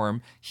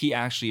reform, he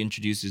actually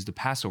introduces the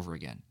Passover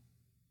again.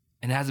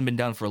 And it hasn't been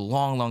done for a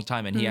long, long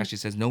time. And he actually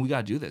says, no, we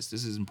got to do this.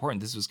 This is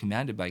important. This was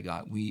commanded by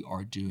God. We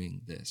are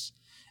doing this.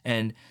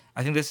 And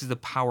I think this is the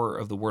power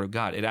of the Word of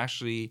God. It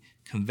actually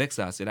convicts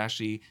us. It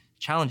actually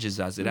challenges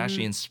us. It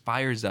actually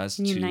inspires us.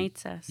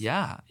 Unites us.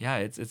 Yeah.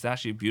 It's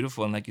actually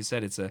beautiful. And like you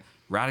said, it's a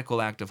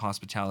radical act of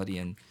hospitality,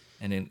 and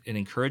it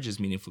encourages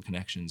meaningful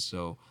connections.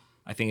 So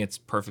I think it's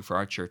perfect for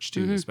our church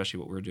too, especially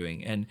what we're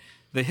doing. And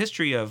the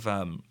history of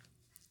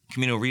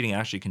communal reading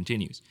actually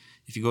continues.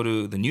 If you go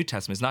to the New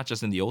Testament, it's not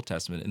just in the Old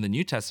Testament. In the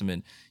New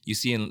Testament, you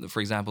see in, for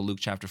example, Luke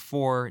chapter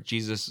 4,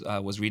 Jesus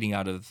was reading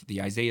out of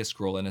the Isaiah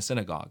scroll in a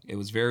synagogue. It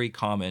was very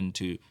common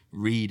to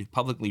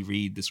publicly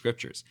read the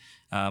scriptures.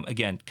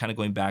 Again, kind of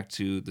going back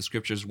to the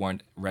scriptures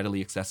weren't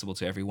readily accessible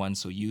to everyone,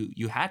 so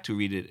you had to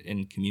read it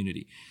in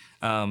community.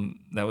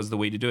 That was the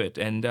way to do it.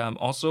 And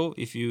also,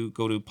 if you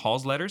go to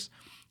Paul's letters,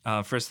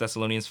 1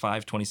 Thessalonians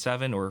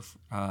 5:27 or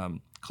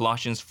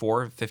Colossians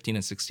 4:15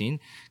 and 16,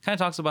 kind of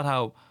talks about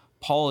how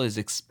Paul is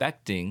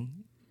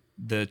expecting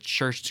the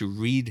church to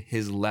read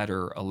his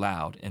letter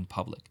aloud in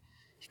public.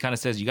 He kind of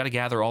says, you got to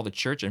gather all the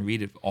church and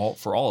read it all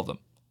for all of them.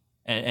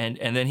 And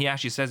then he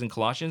actually says in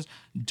Colossians,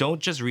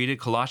 don't just read it,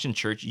 Colossian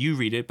church, you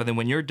read it, but then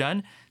when you're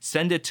done,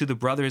 send it to the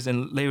brothers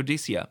in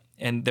Laodicea,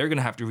 and they're going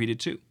to have to read it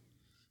too.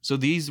 So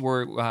these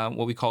were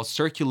what we call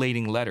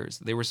circulating letters.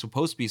 They were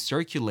supposed to be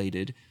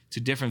circulated to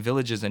different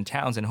villages and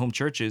towns and home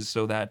churches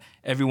so that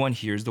everyone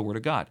hears the word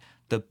of God.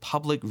 The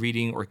public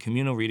reading or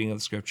communal reading of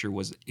the scripture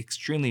was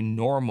extremely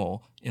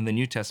normal in the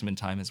New Testament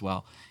time as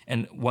well.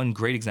 And one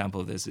great example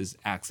of this is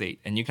Acts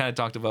 8. And you kind of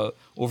talked about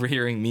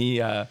overhearing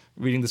me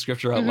reading the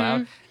scripture out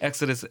loud.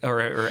 Exodus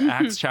or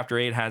Acts chapter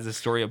 8 has a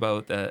story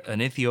about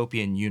an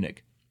Ethiopian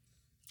eunuch.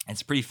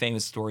 It's a pretty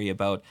famous story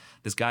about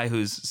this guy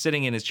who's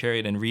sitting in his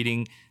chariot and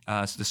reading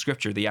the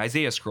scripture, the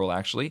Isaiah scroll,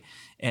 actually.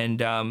 And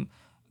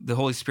the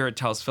Holy Spirit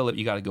tells Philip,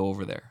 you got to go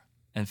over there.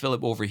 And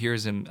Philip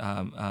overhears him,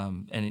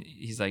 and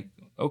he's like,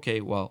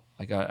 okay, well,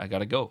 I got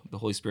to go. The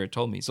Holy Spirit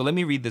told me. So let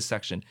me read this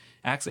section,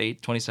 Acts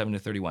 8:27 to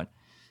 31.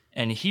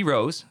 And he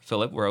rose,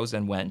 Philip rose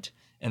and went,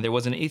 and there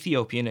was an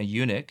Ethiopian, a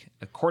eunuch,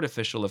 a court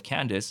official of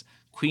Candace,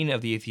 queen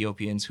of the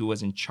Ethiopians, who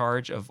was in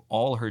charge of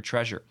all her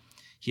treasure.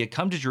 He had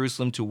come to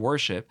Jerusalem to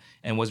worship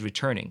and was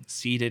returning,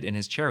 seated in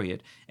his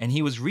chariot, and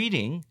he was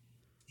reading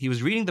he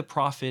was reading the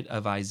prophet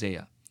of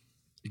Isaiah.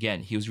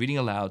 Again, he was reading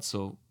aloud,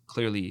 so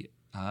clearly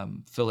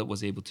Philip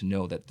was able to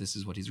know that this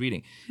is what he's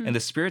reading. And the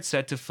Spirit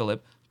said to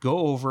Philip,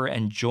 go over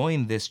and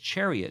join this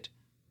chariot.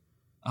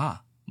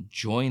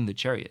 Join the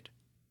chariot.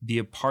 Be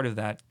a part of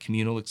that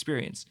communal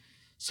experience.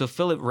 So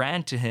Philip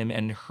ran to him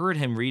and heard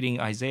him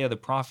reading Isaiah the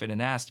prophet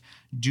and asked,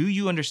 do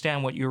you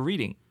understand what you're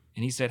reading?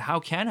 And he said,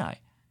 how can I,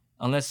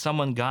 unless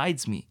someone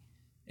guides me?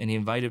 And he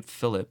invited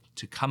Philip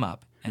to come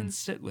up and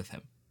sit with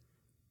him.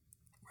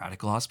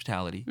 Radical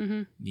hospitality,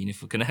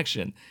 meaningful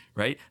connection,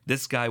 right?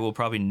 This guy will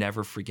probably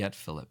never forget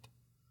Philip,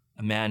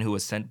 a man who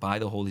was sent by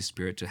the Holy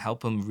Spirit to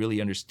help him really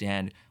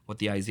understand what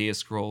the Isaiah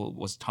scroll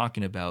was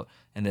talking about,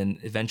 and then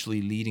eventually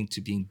leading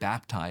to being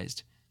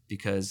baptized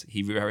because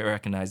he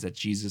recognized that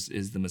Jesus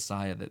is the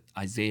Messiah that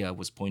Isaiah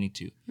was pointing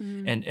to.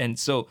 And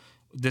so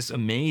this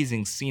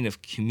amazing scene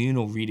of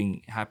communal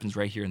reading happens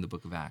right here in the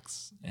book of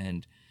Acts.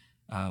 And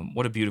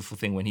what a beautiful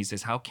thing when he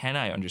says, how can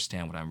I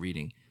understand what I'm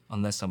reading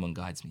unless someone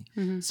guides me?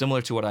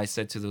 Similar to what I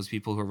said to those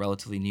people who are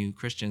relatively new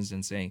Christians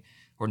and saying,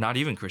 or not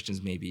even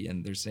Christians maybe,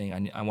 and they're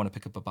saying, I want to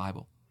pick up a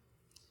Bible.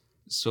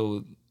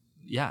 So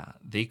yeah,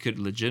 they could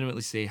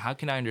legitimately say, how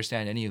can I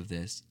understand any of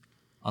this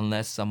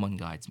unless someone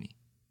guides me?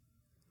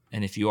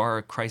 And if you are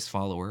a Christ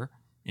follower,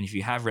 and if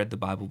you have read the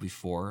Bible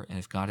before, and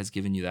if God has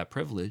given you that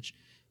privilege,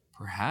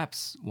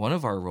 perhaps one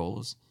of our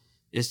roles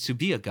is to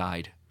be a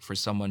guide for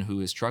someone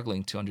who is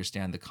struggling to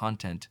understand the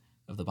content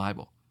of the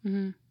Bible.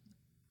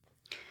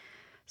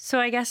 So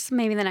I guess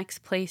maybe the next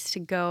place to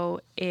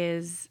go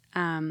is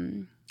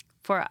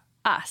for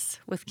us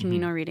with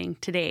communal reading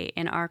today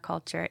in our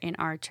culture, in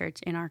our church,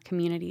 in our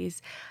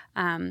communities.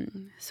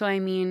 So, I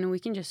mean, we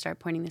can just start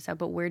pointing this out,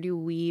 but where do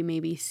we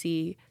maybe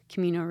see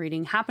communal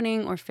reading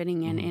happening or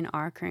fitting in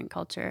our current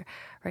culture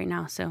right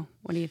now? So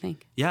what do you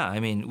think? Yeah, I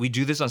mean, we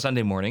do this on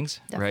Sunday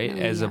mornings, Definitely,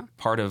 right? As a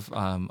part of,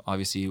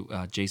 obviously,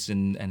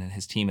 Jason and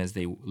his team as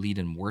they lead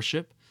in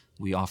worship.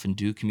 We often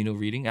do communal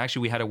reading.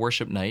 Actually, we had a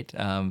worship night.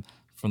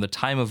 From the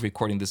time of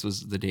recording, this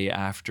was the day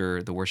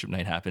after the worship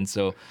night happened.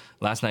 So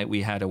last night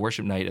we had a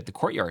worship night at the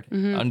courtyard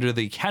under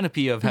the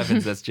canopy of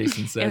heavens, as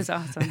Jason said. It was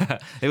awesome.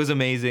 It was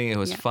amazing. It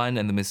was fun,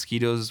 and the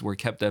mosquitoes were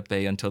kept at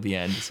bay until the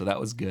end, so that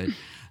was good.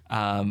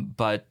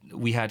 But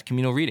we had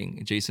communal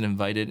reading. Jason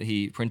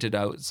he printed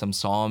out some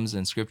Psalms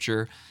and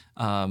scripture,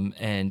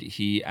 and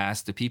he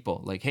asked the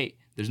people, like, hey,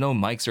 there's no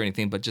mics or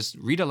anything, but just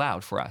read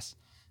aloud for us.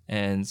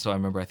 And so I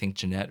remember, I think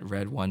Jeanette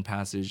read one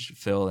passage,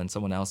 Phil, and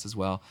someone else as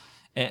well.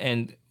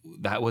 And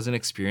that was an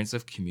experience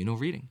of communal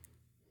reading,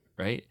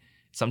 right?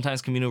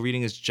 Sometimes communal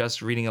reading is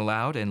just reading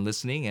aloud and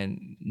listening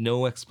and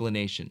no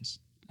explanations.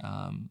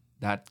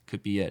 That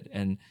could be it.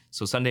 And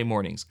so Sunday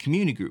mornings,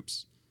 community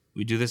groups.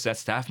 We do this at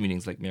staff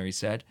meetings, like Mary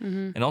said,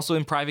 and also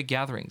in private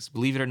gatherings.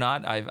 Believe it or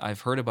not,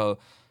 I've heard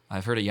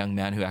a young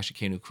man who actually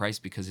came to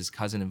Christ because his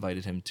cousin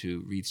invited him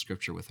to read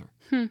scripture with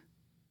her.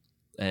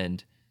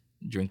 And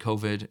during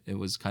COVID, it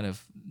was kind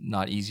of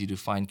not easy to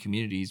find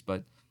communities,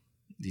 but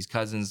these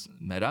cousins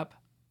met up.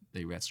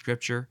 They read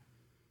scripture.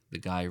 The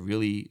guy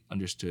really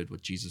understood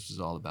what Jesus was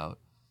all about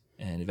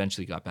and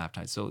eventually got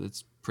baptized. So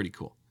it's pretty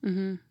cool.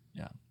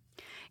 Yeah.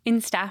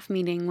 In staff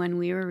meeting, when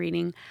we were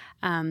reading,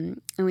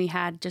 and we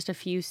had just a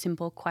few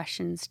simple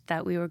questions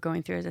that we were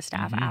going through as a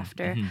staff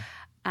after,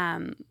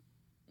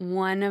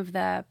 one of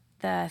the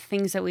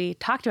things that we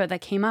talked about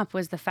that came up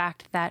was the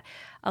fact that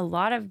a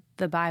lot of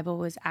the Bible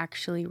was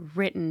actually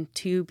written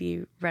to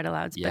be read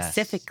aloud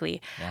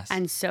specifically. Yes.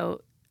 And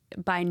so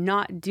by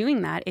not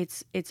doing that,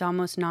 it's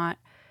almost not,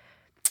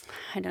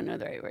 I don't know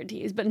the right word to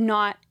use, but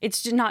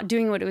it's just not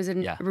doing what it was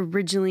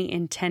originally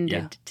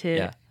intended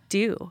to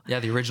do. Yeah,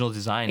 the original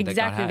design that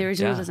God had. Exactly, the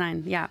original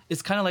design,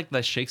 It's kind of like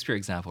the Shakespeare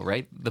example,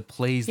 right? The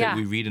plays that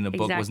we read in a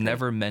book was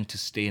never meant to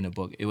stay in a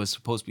book. It was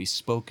supposed to be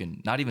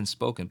spoken, not even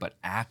spoken, but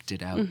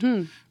acted out.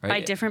 Right?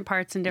 By different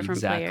parts and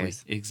different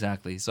players.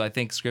 Exactly. So I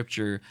think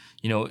scripture,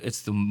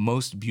 it's the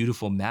most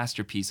beautiful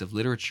masterpiece of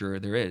literature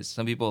there is.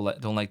 Some people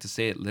don't like to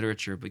say it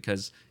literature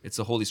because it's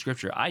the Holy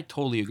Scripture. I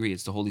totally agree.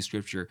 It's the Holy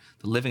Scripture,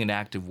 the living and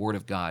active Word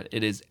of God.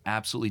 It is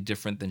absolutely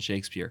different than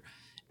Shakespeare.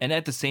 And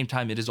at the same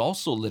time, it is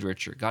also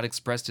literature. God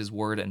expressed his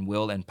word and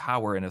will and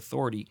power and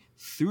authority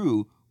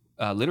through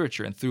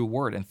literature and through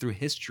word and through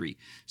history.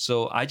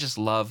 So I just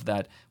love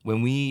that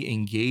when we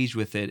engage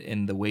with it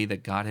in the way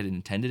that God had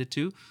intended it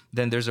to,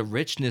 then there's a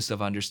richness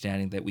of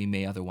understanding that we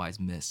may otherwise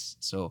miss.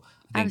 So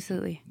I think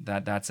absolutely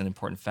that's an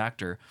important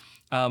factor.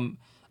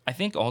 I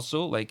think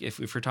also, like if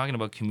we're talking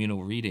about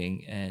communal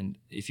reading and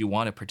if you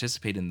want to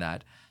participate in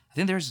that, I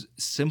think there's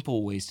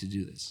simple ways to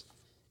do this.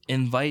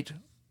 Invite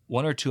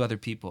one or two other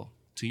people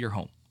to your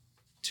home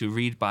to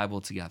read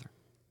Bible together.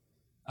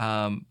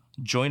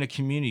 Join a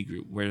community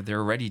group where they're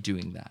already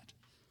doing that.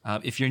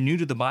 If you're new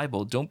to the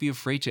Bible, don't be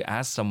afraid to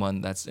ask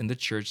someone that's in the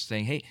church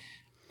saying, hey,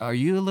 are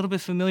you a little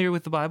bit familiar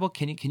with the Bible?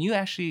 Can you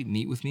actually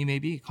meet with me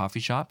maybe, a coffee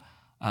shop?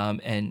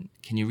 And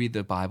can you read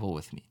the Bible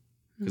with me?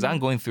 Because I'm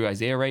going through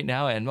Isaiah right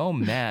now and oh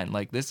man,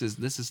 like this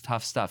is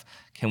tough stuff.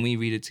 Can we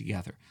read it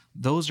together?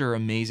 Those are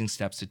amazing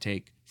steps to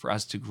take for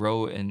us to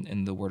grow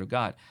in the Word of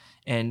God.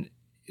 And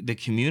the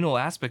communal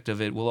aspect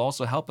of it will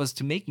also help us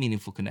to make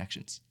meaningful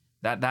connections.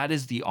 That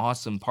is the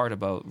awesome part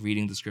about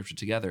reading the scripture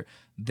together.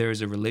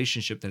 There's a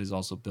relationship that is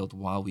also built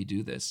while we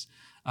do this.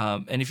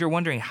 And if you're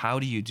wondering, how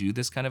do you do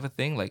this kind of a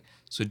thing? Like,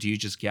 so do you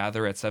just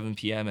gather at 7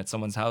 p.m. at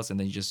someone's house and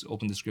then you just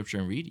open the scripture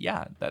and read?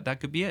 Yeah,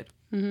 that could be it.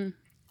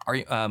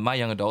 My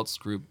young adults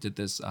group did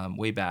this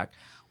way back,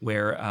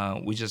 where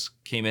we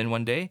just came in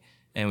one day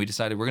and we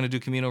decided we're going to do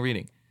communal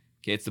reading.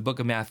 Okay, it's the book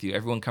of Matthew.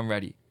 Everyone come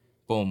ready.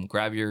 Boom,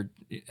 grab your...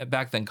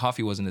 Back then,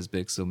 coffee wasn't as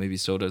big, so maybe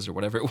sodas or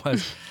whatever it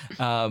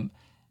was.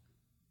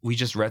 We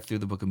just read through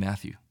the book of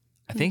Matthew.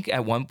 I think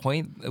at one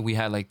point we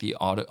had like the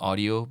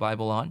audio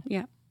Bible on.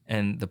 Yeah.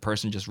 And the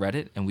person just read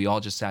it, and we all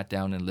just sat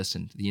down and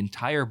listened. The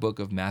entire book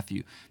of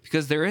Matthew.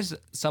 Because there is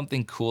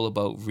something cool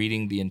about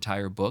reading the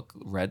entire book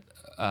read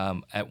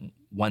at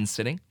one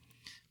sitting.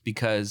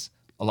 Because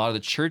a lot of the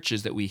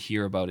churches that we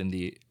hear about in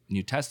the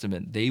New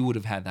Testament, they would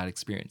have had that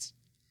experience.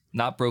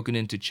 Not broken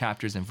into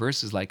chapters and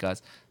verses like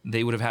us.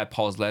 They would have had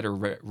Paul's letter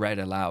read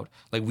aloud.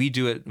 Like we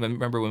do it.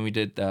 Remember when we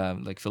did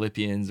like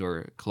Philippians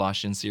or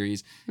Colossians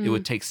series, it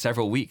would take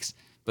several weeks.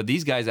 But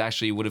these guys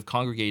actually would have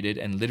congregated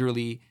and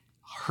literally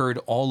heard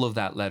all of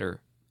that letter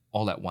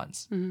all at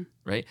once,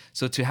 right?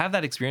 So to have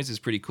that experience is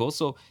pretty cool.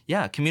 So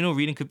yeah, communal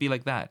reading could be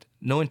like that.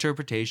 No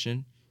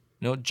interpretation,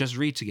 just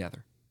read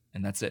together,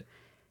 and that's it.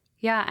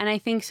 Yeah, and I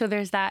think so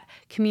there's that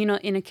communal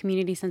in a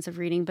community sense of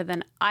reading, but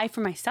then I,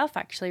 for myself,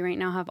 actually, right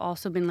now have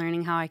also been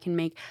learning how I can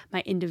make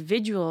my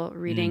individual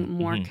reading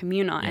more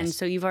communal. Yes. And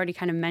so you've already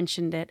kind of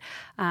mentioned it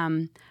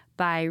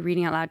by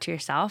reading out loud to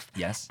yourself.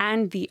 Yes.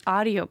 And the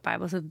audio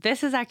Bible. So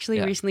this has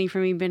actually recently for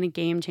me been a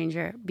game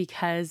changer,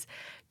 because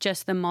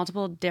just the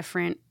multiple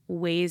different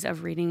ways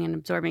of reading and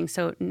absorbing.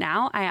 So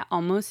now I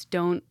almost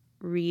don't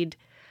read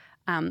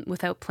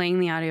without playing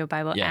the audio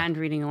Bible and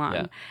reading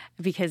along,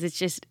 because it's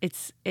just,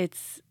 it's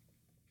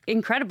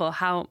incredible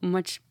how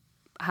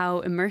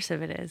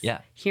immersive it is.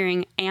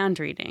 Hearing and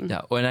reading.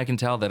 Yeah. Well, and I can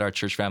tell that our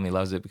church family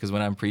loves it, because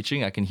when I'm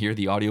preaching, I can hear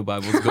the audio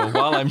Bibles go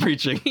while I'm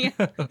preaching.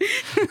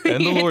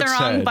 And the Lord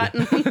said.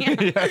 Button.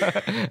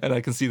 And I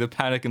can see the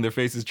panic in their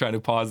faces trying to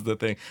pause the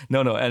thing.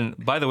 No. And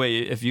by the way,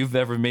 if you've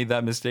ever made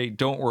that mistake,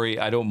 don't worry.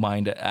 I don't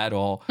mind it at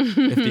all.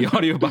 If the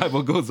audio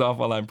Bible goes off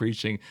while I'm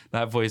preaching,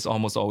 that voice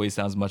almost always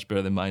sounds much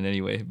better than mine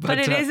anyway. But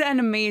it is an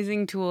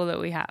amazing tool that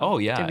we have. Oh,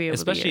 yeah. To be able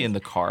especially to in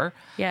the car.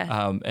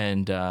 Yeah.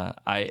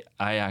 I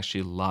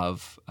actually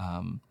love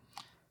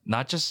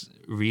not just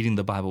reading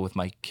the Bible with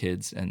my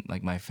kids and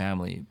like my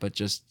family, but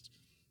just,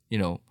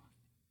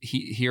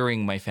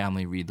 hearing my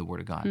family read the Word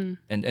of God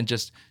and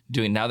just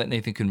doing, now that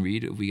Nathan can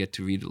read, we get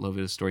to read a little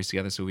bit of stories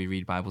together. So we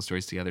read Bible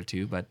stories together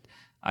too. But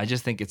I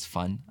just think it's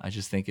fun. I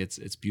just think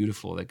it's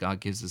beautiful that God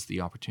gives us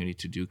the opportunity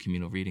to do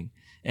communal reading.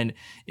 And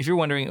if you're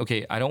wondering,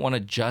 okay, I don't want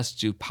to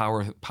just do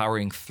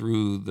powering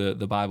through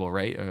the Bible,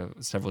 right?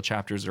 Several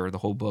chapters or the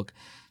whole book.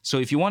 So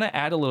if you want to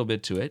add a little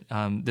bit to it,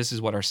 this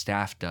is what our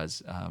staff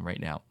does right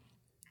now.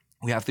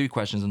 We have 3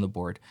 questions on the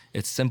board.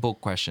 It's simple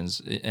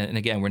questions. And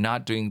again, we're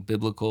not doing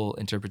biblical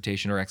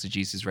interpretation or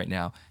exegesis right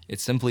now.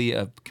 It's simply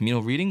a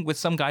communal reading with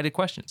some guided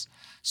questions.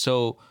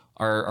 So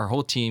our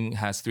whole team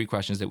has 3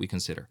 questions that we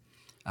consider.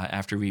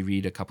 After we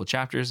read a couple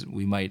chapters,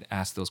 we might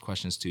ask those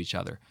questions to each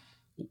other.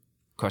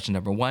 Question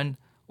number 1,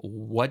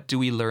 what do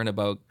we learn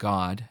about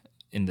God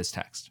in this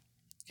text?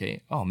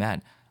 Okay. Oh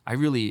man, I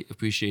really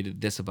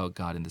appreciated this about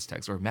God in this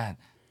text. Or man,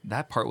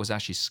 that part was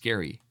actually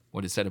scary,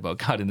 what it said about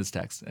God in this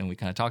text. And we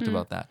kind of talked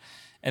about that.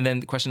 And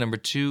then question number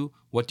 2,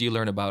 what do you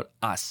learn about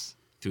us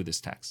through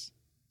this text?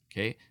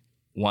 Okay.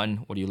 1,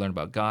 what do you learn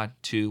about God?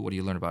 2, what do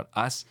you learn about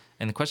us?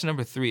 And the question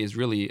number 3 is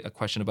really a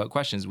question about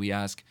questions. We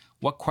ask,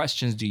 what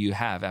questions do you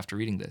have after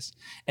reading this?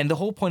 And the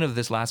whole point of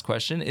this last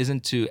question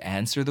isn't to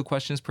answer the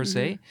questions per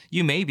se.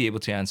 You may be able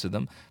to answer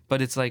them,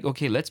 but it's like,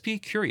 okay, let's be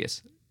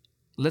curious.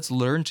 Let's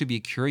learn to be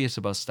curious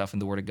about stuff in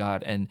the Word of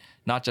God, and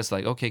not just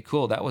like, okay,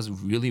 cool, that was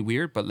really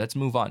weird, but let's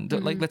move on.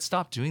 Like, let's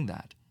stop doing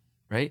that,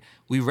 right?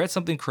 We read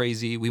something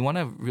crazy. We want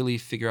to really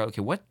figure out,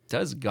 okay, what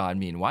does God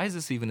mean? Why is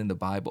this even in the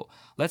Bible?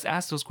 Let's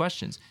ask those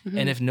questions.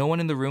 And if no one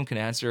in the room can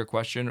answer a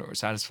question or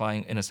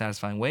in a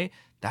satisfying way,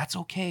 that's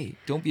okay.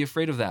 Don't be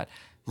afraid of that.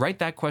 Write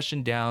that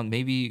question down,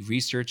 maybe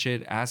research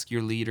it, ask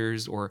your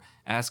leaders or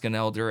ask an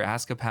elder,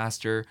 ask a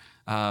pastor,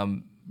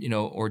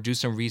 or do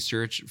some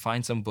research,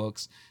 find some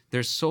books.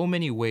 There's so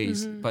many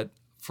ways, but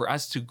for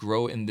us to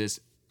grow in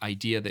this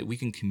idea that we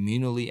can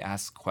communally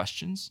ask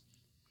questions.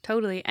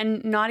 Totally.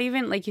 And not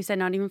even, like you said,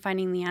 not even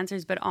finding the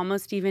answers, but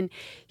almost even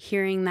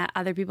hearing that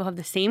other people have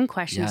the same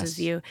questions as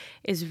you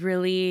is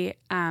really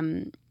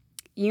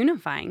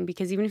unifying,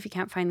 because even if you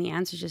can't find the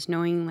answers, just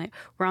knowing like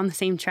we're on the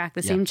same track,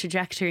 the same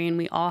trajectory, and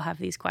we all have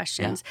these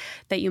questions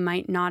that you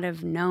might not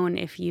have known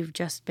if you've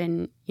just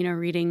been,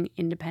 reading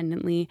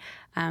independently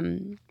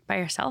by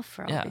yourself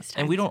for all these times.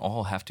 And we don't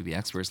all have to be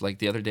experts. Like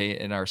the other day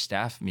in our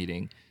staff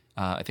meeting,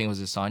 I think it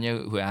was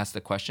Asanya who asked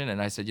the question,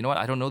 and I said, you know what,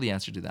 I don't know the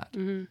answer to that.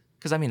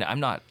 Because I'm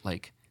not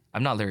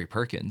Larry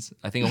Perkins.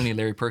 I think only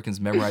Larry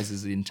Perkins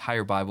memorizes the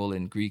entire Bible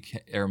in Greek,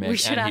 Aramaic, and Hebrew. We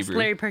should ask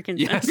Larry Perkins.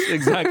 Yes,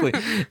 exactly.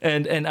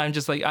 And I'm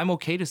just like, I'm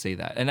okay to say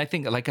that. And I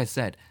think, like I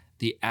said,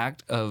 the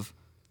act of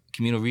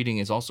communal reading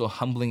is also a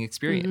humbling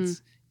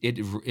experience.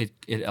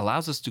 It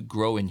allows us to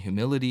grow in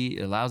humility.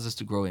 It allows us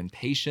to grow in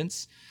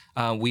patience.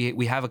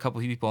 We have a couple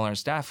of people on our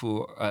staff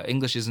who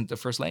English isn't their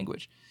first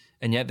language,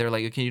 and yet they're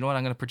like, okay, you know what?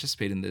 I'm going to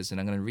participate in this, and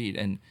I'm going to read.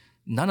 And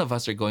none of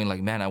us are going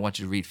like, man, I want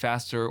you to read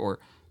faster, or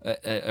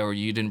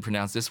you didn't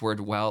pronounce this word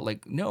well.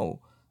 Like, no,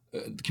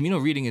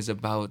 communal reading is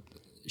about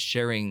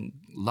sharing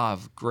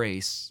love,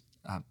 grace,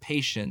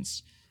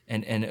 patience,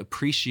 and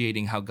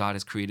appreciating how God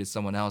has created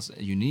someone else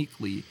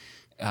uniquely.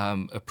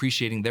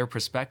 Appreciating their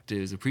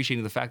perspectives,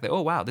 appreciating the fact that,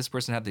 oh, wow, this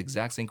person had the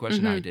exact same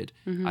question I did.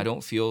 I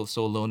don't feel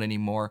so alone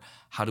anymore.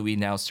 How do we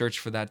now search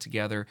for that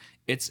together?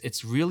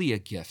 It's really a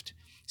gift.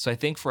 So I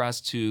think for us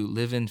to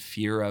live in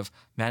fear of,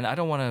 man, I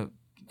don't want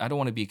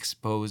to be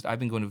exposed. I've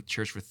been going to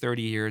church for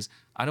 30 years.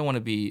 I don't want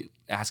to be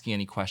asking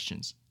any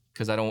questions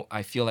because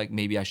I feel like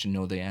maybe I should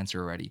know the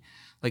answer already.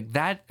 Like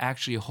that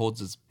actually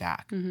holds us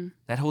back.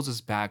 That holds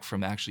us back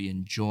from actually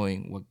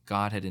enjoying what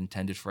God had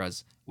intended for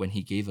us when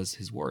he gave us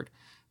his word.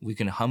 We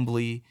can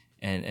humbly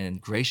and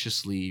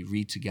graciously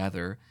read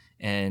together,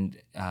 and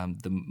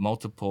the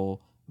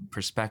multiple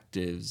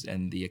perspectives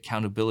and the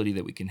accountability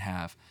that we can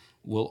have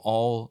will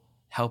all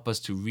help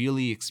us to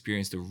really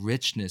experience the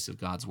richness of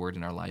God's word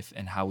in our life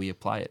and how we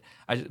apply it.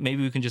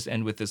 Maybe we can just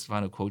end with this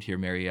final quote here,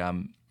 Mary.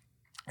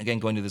 Again,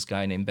 going to this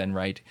guy named Ben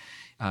Wright.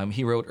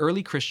 He wrote,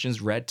 "Early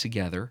Christians read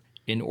together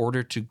in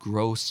order to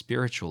grow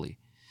spiritually.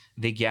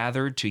 They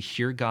gathered to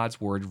hear God's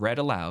word read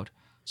aloud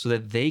so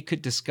that they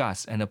could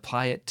discuss and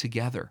apply it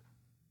together."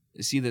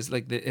 See this,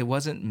 like it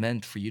wasn't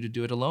meant for you to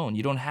do it alone.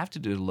 You don't have to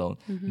do it alone.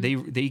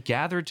 They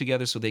gathered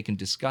together so they can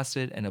discuss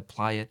it and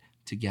apply it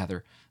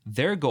together.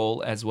 Their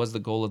goal, as was the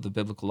goal of the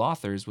biblical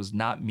authors, was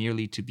not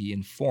merely to be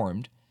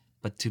informed,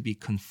 but to be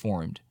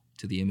conformed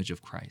to the image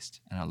of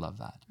Christ. And I love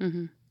that.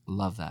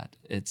 Love that.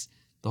 It's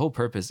the whole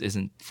purpose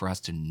isn't for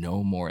us to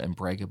know more and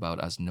brag about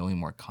us knowing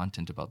more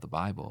content about the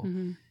Bible.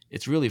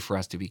 It's really for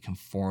us to be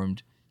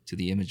conformed to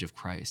the image of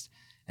Christ.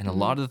 And a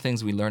lot of the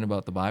things we learn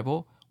about the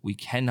Bible, we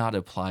cannot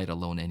apply it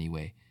alone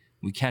anyway.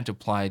 We can't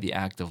apply the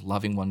act of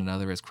loving one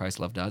another as Christ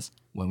loved us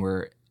when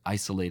we're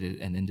isolated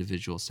in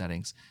individual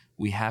settings.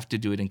 We have to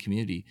do it in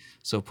community.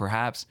 So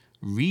perhaps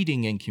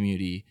reading in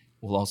community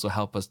will also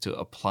help us to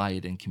apply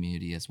it in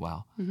community as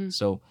well.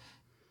 So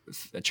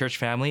church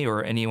family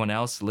or anyone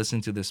else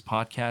listening to this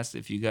podcast,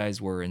 if you guys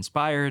were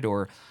inspired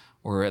or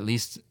at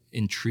least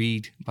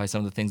intrigued by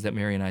some of the things that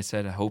Mary and I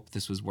said, I hope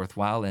this was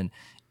worthwhile. And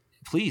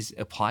please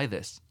apply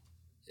this.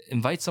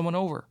 Invite someone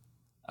over.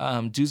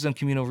 Do some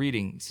communal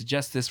reading.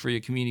 Suggest this for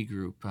your community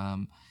group.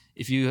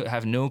 If you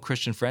have no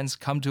Christian friends,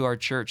 come to our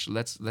church.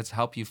 Let's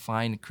help you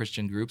find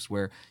Christian groups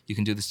where you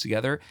can do this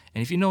together.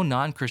 And if you know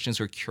non-Christians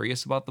who are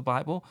curious about the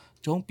Bible,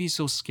 don't be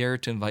so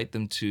scared to invite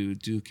them to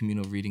do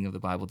communal reading of the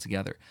Bible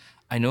together.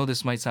 I know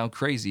this might sound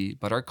crazy,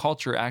 but our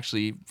culture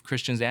actually,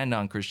 Christians and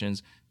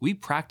non-Christians, we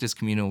practice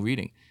communal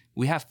reading.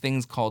 We have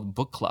things called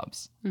book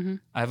clubs.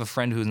 I have a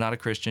friend who's not a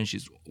Christian.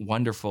 She's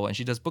wonderful, and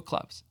she does book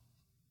clubs.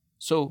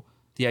 So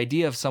the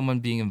idea of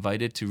someone being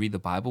invited to read the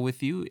Bible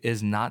with you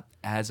is not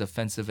as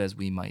offensive as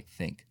we might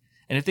think.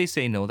 And if they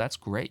say no, that's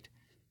great.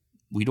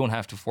 We don't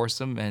have to force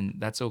them, and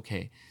that's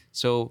okay.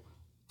 So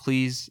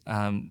please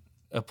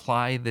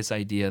apply this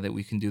idea that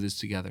we can do this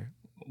together,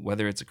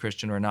 whether it's a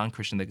Christian or a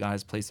non-Christian that God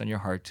has placed on your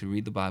heart to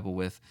read the Bible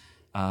with.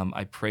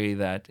 I pray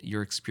that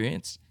your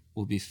experience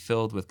will be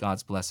filled with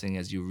God's blessing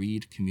as you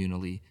read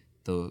communally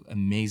the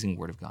amazing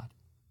Word of God.